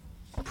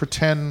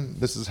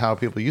pretend this is how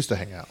people used to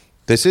hang out.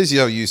 This is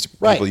people used to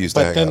But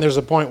hang then out. there's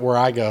a point where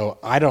I go,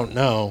 I don't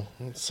know,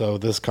 so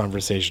this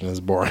conversation is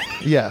boring.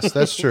 Yes,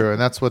 that's true,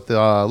 and that's what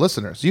the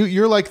listeners.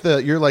 You're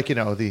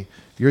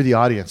the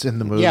audience in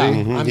the movie. Yeah,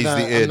 Mm-hmm. I'm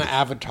the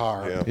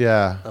avatar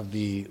Yeah. of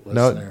the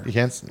No, listener. you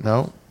can't.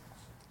 No.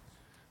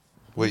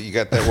 Wait, you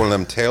got that one of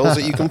them tails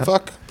that you can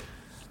fuck?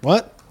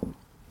 What?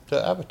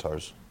 The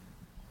avatars.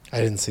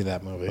 I didn't see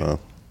that movie. Oh.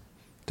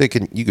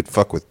 You could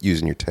fuck with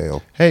using your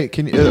tail. Hey,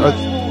 can you?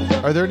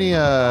 Are there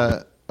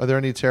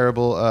any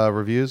terrible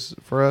reviews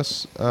for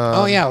us?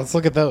 Oh yeah, let's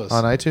look at those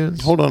on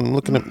iTunes. Hold on, I'm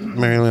looking at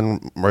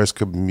Marilyn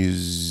Rice-Cub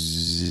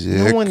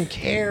music. No one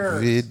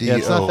cares. Video. Yeah,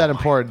 it's not that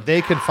important.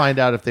 They can find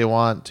out if they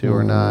want to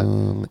or not.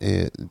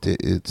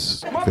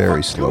 It's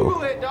very slow.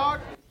 Google it, dog.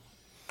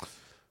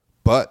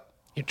 But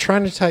You're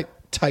trying to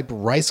type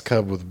Rice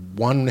Cub with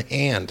one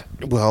hand.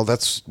 well,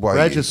 that's why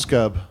Righteous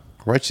Cub.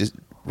 righteous.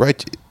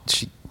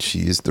 She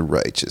is the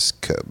righteous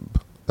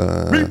cub.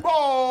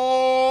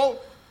 Meatball.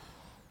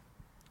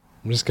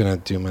 I'm just gonna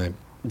do my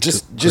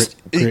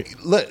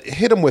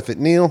hit him with it,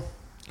 Neil.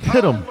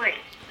 Hit them. Oh my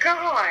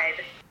god.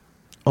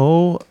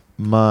 Oh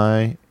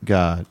my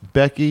God,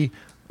 Becky,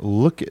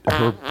 look at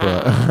her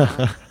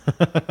butt.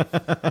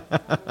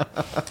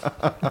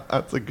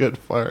 That's a good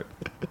fart.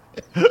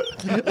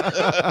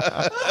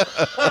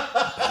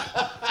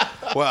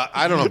 Well,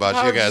 I don't know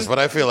about you guys, but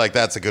I feel like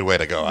that's a good way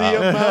to go The out.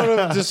 amount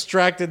of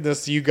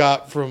distractedness you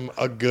got from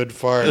a good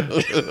fart.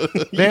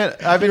 Man,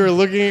 you were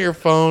looking at your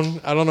phone.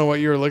 I don't know what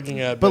you were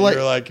looking at, but like- you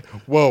were like,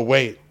 whoa,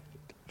 wait.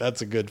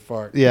 That's a good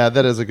fart. Yeah,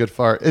 that is a good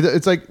fart.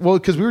 It's like, well,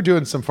 because we were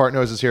doing some fart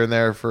noises here and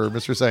there for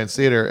Mr. Science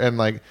Theater, and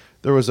like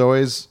there was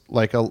always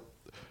like I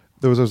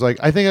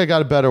think I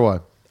got a better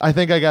one. I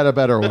think I got a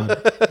better one.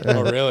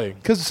 Oh, really?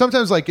 Because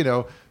sometimes, like,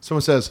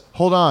 someone says,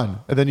 "Hold on,"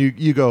 and then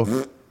you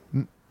go.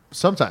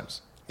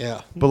 Sometimes,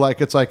 Yeah. but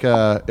like it's like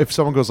if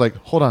someone goes like,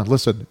 "Hold on,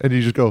 listen," and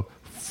you just go.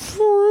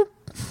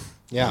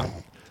 Yeah.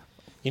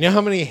 You know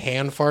how many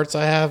hand farts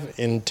I have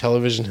in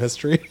television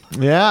history?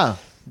 Yeah.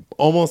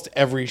 Almost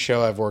every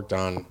show I've worked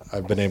on,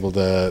 I've been able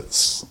to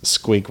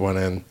squeak one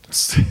in.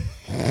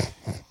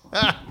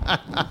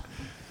 I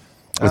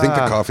think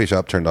the coffee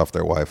shop turned off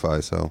their Wi-Fi,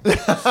 so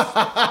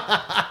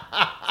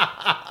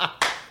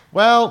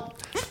Well,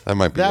 that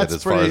might be it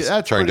as far as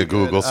trying to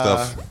Google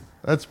stuff.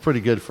 That's pretty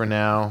good for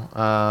now.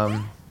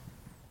 I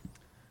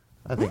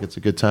think it's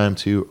a good time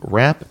to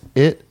wrap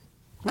it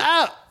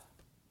up.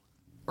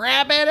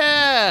 Wrap it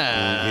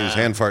up. He was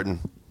hand farting.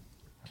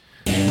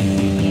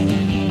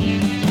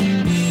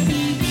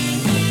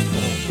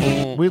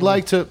 We'd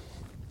like to.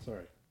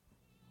 Sorry.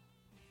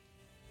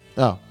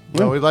 Oh,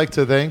 no, we'd like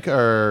to thank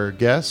our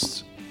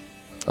guest,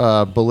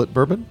 Bullet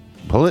Bourbon.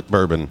 Bullet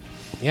Bourbon.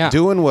 Yeah.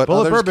 Doing what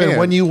Bullet others Bourbon. can.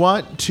 When you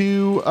want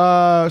to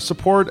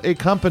support a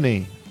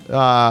company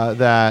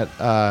that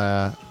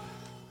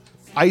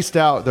iced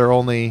out their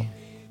only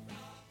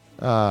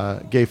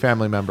gay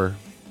family member,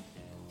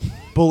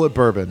 Bullet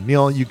Bourbon.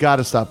 Neil, you got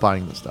to stop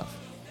buying this stuff.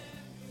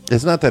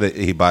 It's not that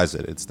he buys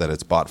it; it's that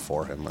it's bought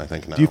for him. I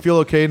think now. Do you feel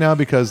okay now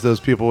because those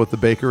people with the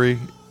bakery?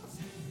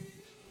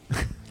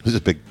 There's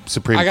a big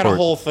Supreme I got Court. a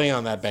whole thing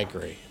on that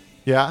bakery.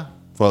 Yeah.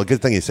 Well, good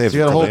thing you saved. So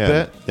you it got a till whole the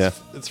end. bit? Yeah.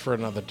 It's for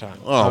another time.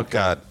 Oh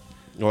God.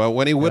 Well,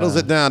 when he whittles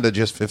it down to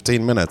just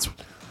 15 minutes,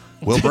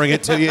 we'll bring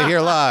it to you here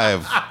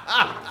live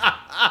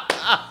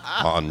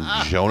on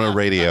Jonah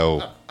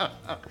Radio.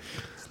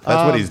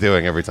 That's what he's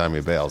doing every time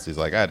he bails. He's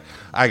like,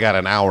 I got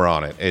an hour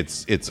on it.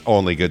 It's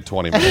only good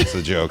 20 minutes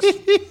of jokes.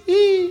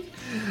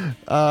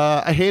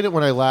 I hate it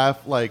when I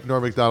laugh like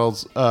Norm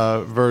Macdonald's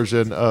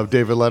version of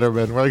David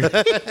Letterman.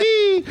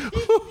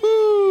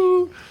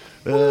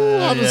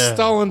 Where I'm just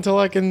stalling until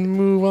I can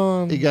move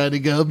on. You got to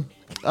go.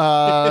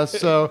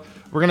 So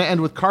we're going to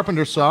end with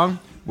Carpenter's song,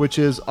 which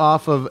is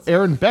off of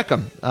Aaron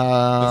Beckham. Is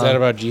that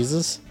about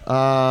Jesus?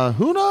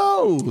 Who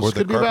knows? Or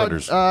the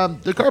Carpenters. Be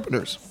about, the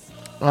Carpenters.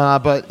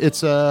 But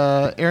it's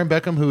Aaron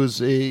Beckham,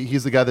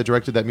 he's the guy that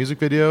directed that music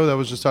video that I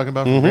was just talking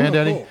about from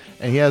Granddaddy. Cool.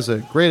 And he has a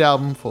great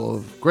album full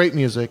of great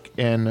music,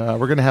 and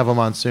we're going to have him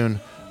on soon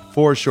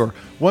for sure.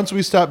 Once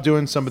we stop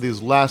doing some of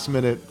these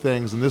last-minute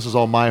things, and this is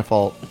all my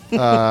fault,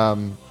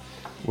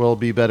 we'll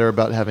be better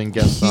about having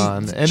guests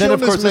on. And then,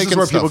 of course, this is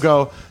where people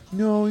go,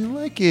 no, you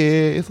like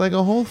it. It's like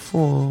a whole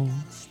full.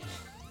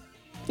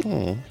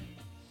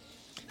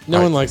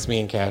 No one likes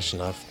me and Cash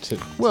enough to.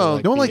 Well,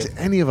 like no one be likes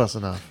any of us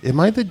enough. Am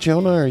I the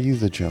Jonah or are you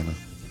the Jonah?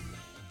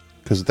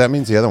 Because that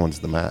means the other one's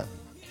the Matt.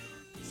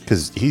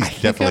 Because he's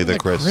definitely the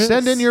Chris.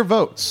 Send in your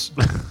votes.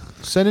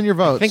 Send in your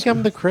votes. I think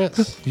I'm the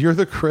Chris. You're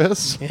the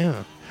Chris?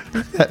 Yeah.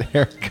 That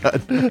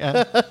haircut.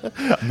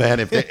 Man,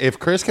 if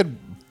Chris could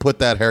put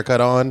that haircut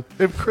on.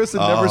 If Chris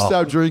had never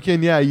stopped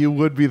drinking, yeah, you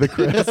would be the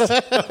Chris.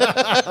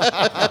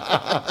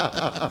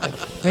 I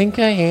think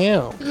I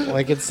am.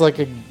 Like, it's like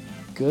a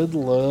good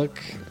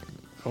look.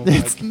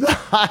 It's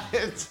not.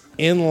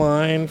 In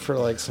line for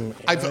like some.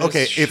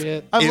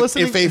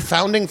 If a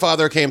founding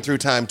father came through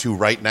time to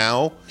right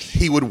now,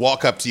 he would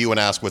walk up to you and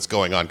ask what's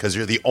going on because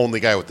you're the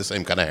only guy with the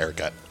same kind of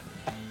haircut.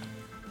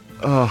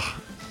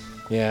 Oh,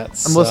 yeah.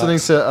 I'm listening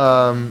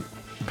to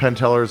Penn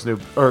Jillette's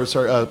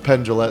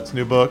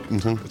new book.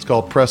 Mm-hmm. It's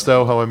called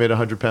Presto: How I Made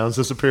 100 Pounds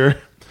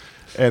Disappear,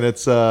 and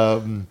it's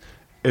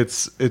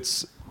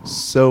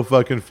so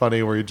fucking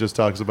funny where he just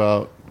talks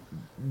about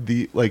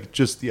the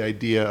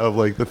idea of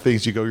like the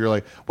things you're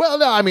like, well,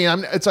 no, I mean,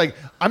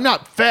 I'm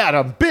not fat,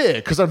 I'm big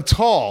because I'm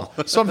tall,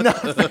 so I'm not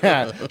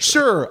fat.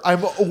 Sure,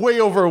 I'm way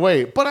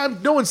overweight,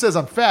 but no one says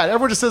I'm fat.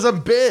 Everyone just says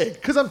I'm big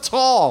because I'm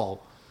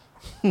tall.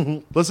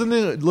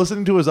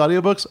 Listening to his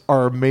audiobooks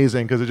are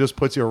amazing because it just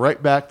puts you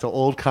right back to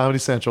old Comedy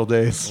Central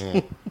days.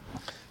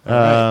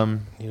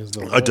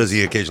 Does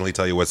he occasionally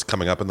tell you what's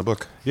coming up in the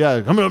book?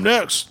 Yeah, coming up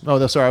next. Oh,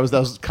 that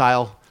was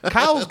Kyle.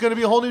 Kyle's going to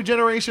be a whole new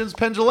generation's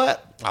Penn Jillette.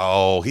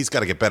 Oh, he's got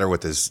to get better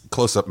with his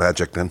close-up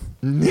magic then.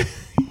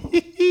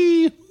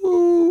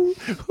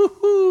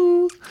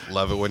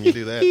 Love it when you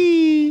do that.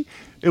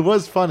 It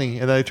was funny,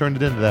 and then I turned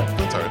it into that.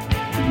 That's all right.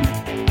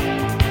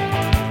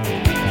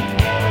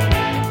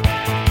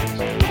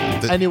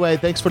 Anyway,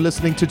 thanks for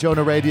listening to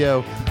Jonah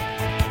Radio.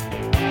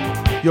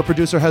 Your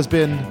producer has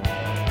been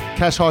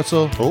Cash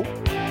Hartzell. Oh.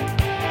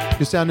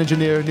 Your sound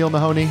engineer, Neil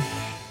Mahoney.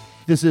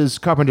 This is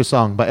Carpenter's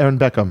Song by Aaron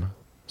Beckham.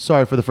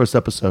 Sorry for the first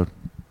episode.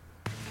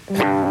 This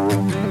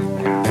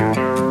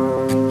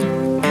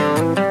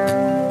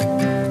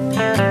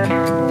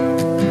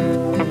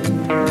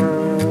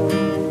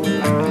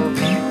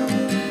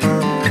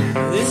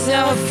is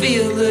how I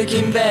feel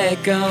looking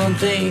back on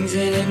things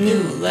in a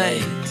new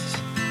light.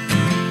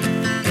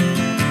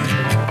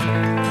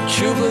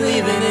 True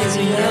believing is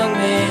a young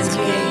man's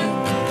game.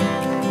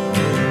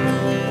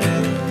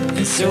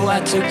 And so I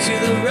took to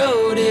the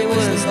road. It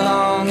was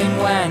long and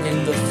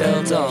winding, but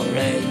felt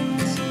alright.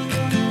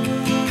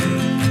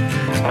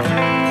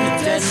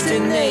 The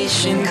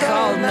destination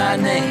called my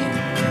name,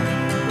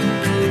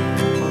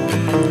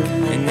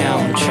 and now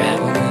I'm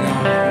traveling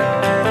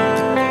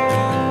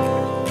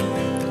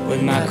on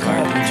with my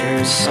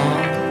Carpenter's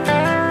song.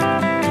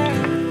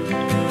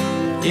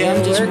 Yeah,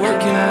 I'm just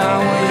working my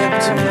way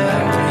up to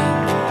my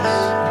wings.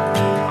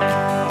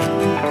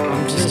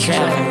 I'm just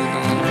traveling on.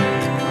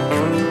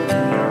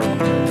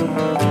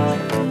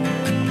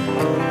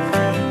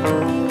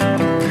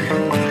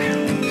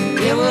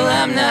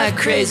 I'm not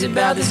crazy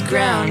about this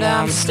ground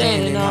I'm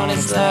standing on,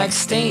 it's like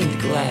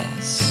stained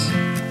glass.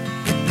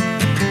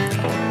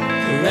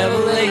 The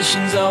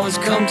revelations always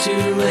come too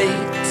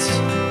late.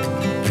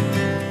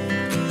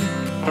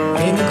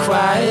 In the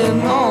quiet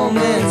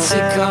moments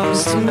it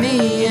comes to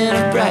me in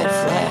a bright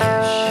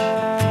flash.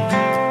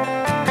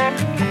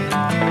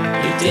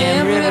 Your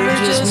damn river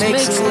just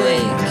makes a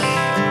lake.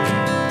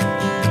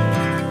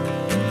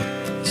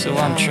 So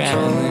I'm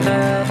traveling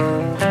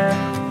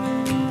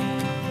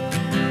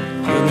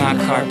my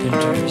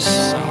Carpenter's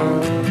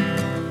song.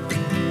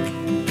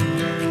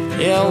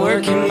 Yeah,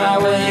 working my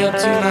way up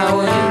to my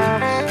wings.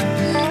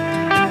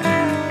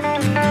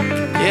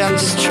 Yeah, I'm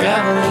just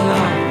traveling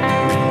on.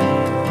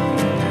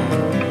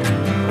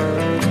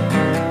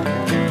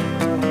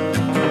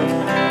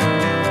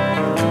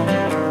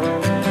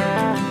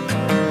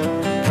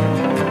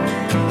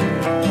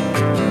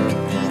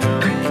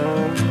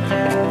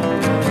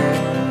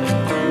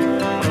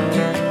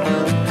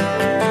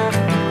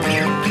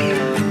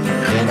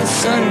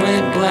 Sun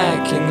went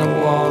black and the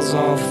walls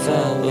all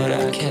fell, but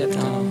I kept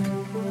on.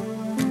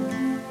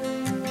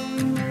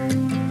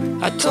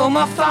 I told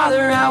my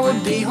father I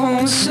would be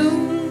home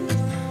soon,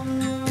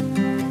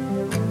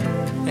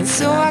 and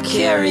so I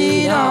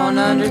carried on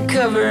under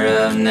cover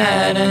of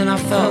night, and I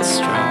felt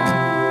strong.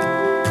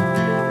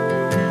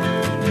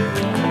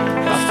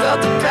 I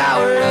felt the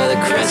power of the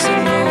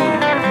crescent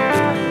moon,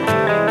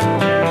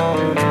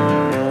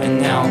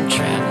 and now I'm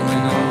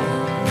traveling on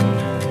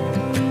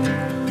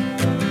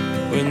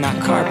with my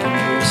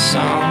carpenter's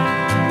song.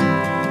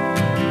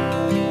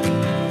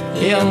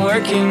 Yeah, I'm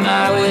working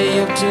my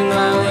way up to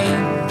my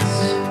wings,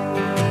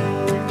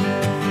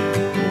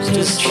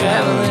 just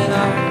traveling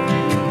on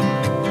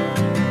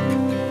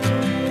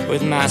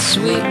with my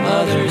sweet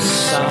mother's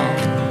song.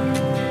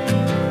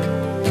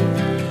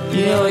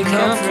 You know it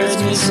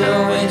comforts me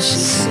so when she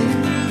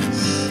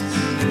sings.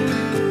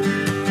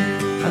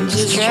 I'm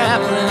just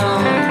traveling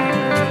on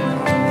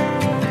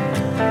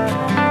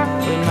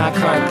with my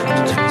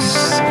carpenter's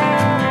song.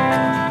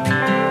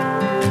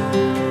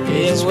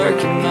 It's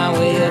working my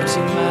way up to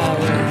my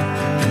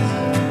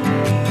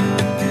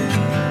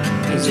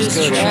wings. It's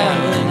just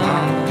traveling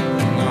on.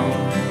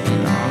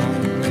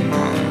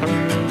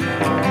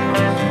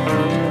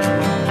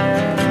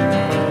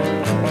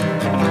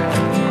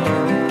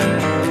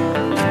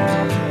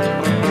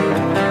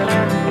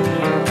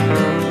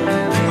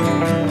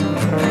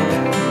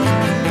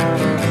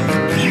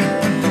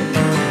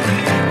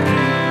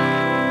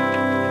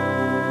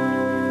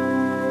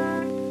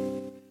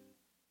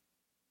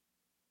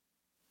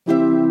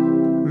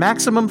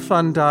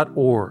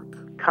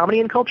 MaximumFun.org. Comedy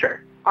and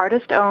culture.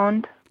 Artist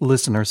owned.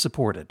 Listener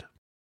supported.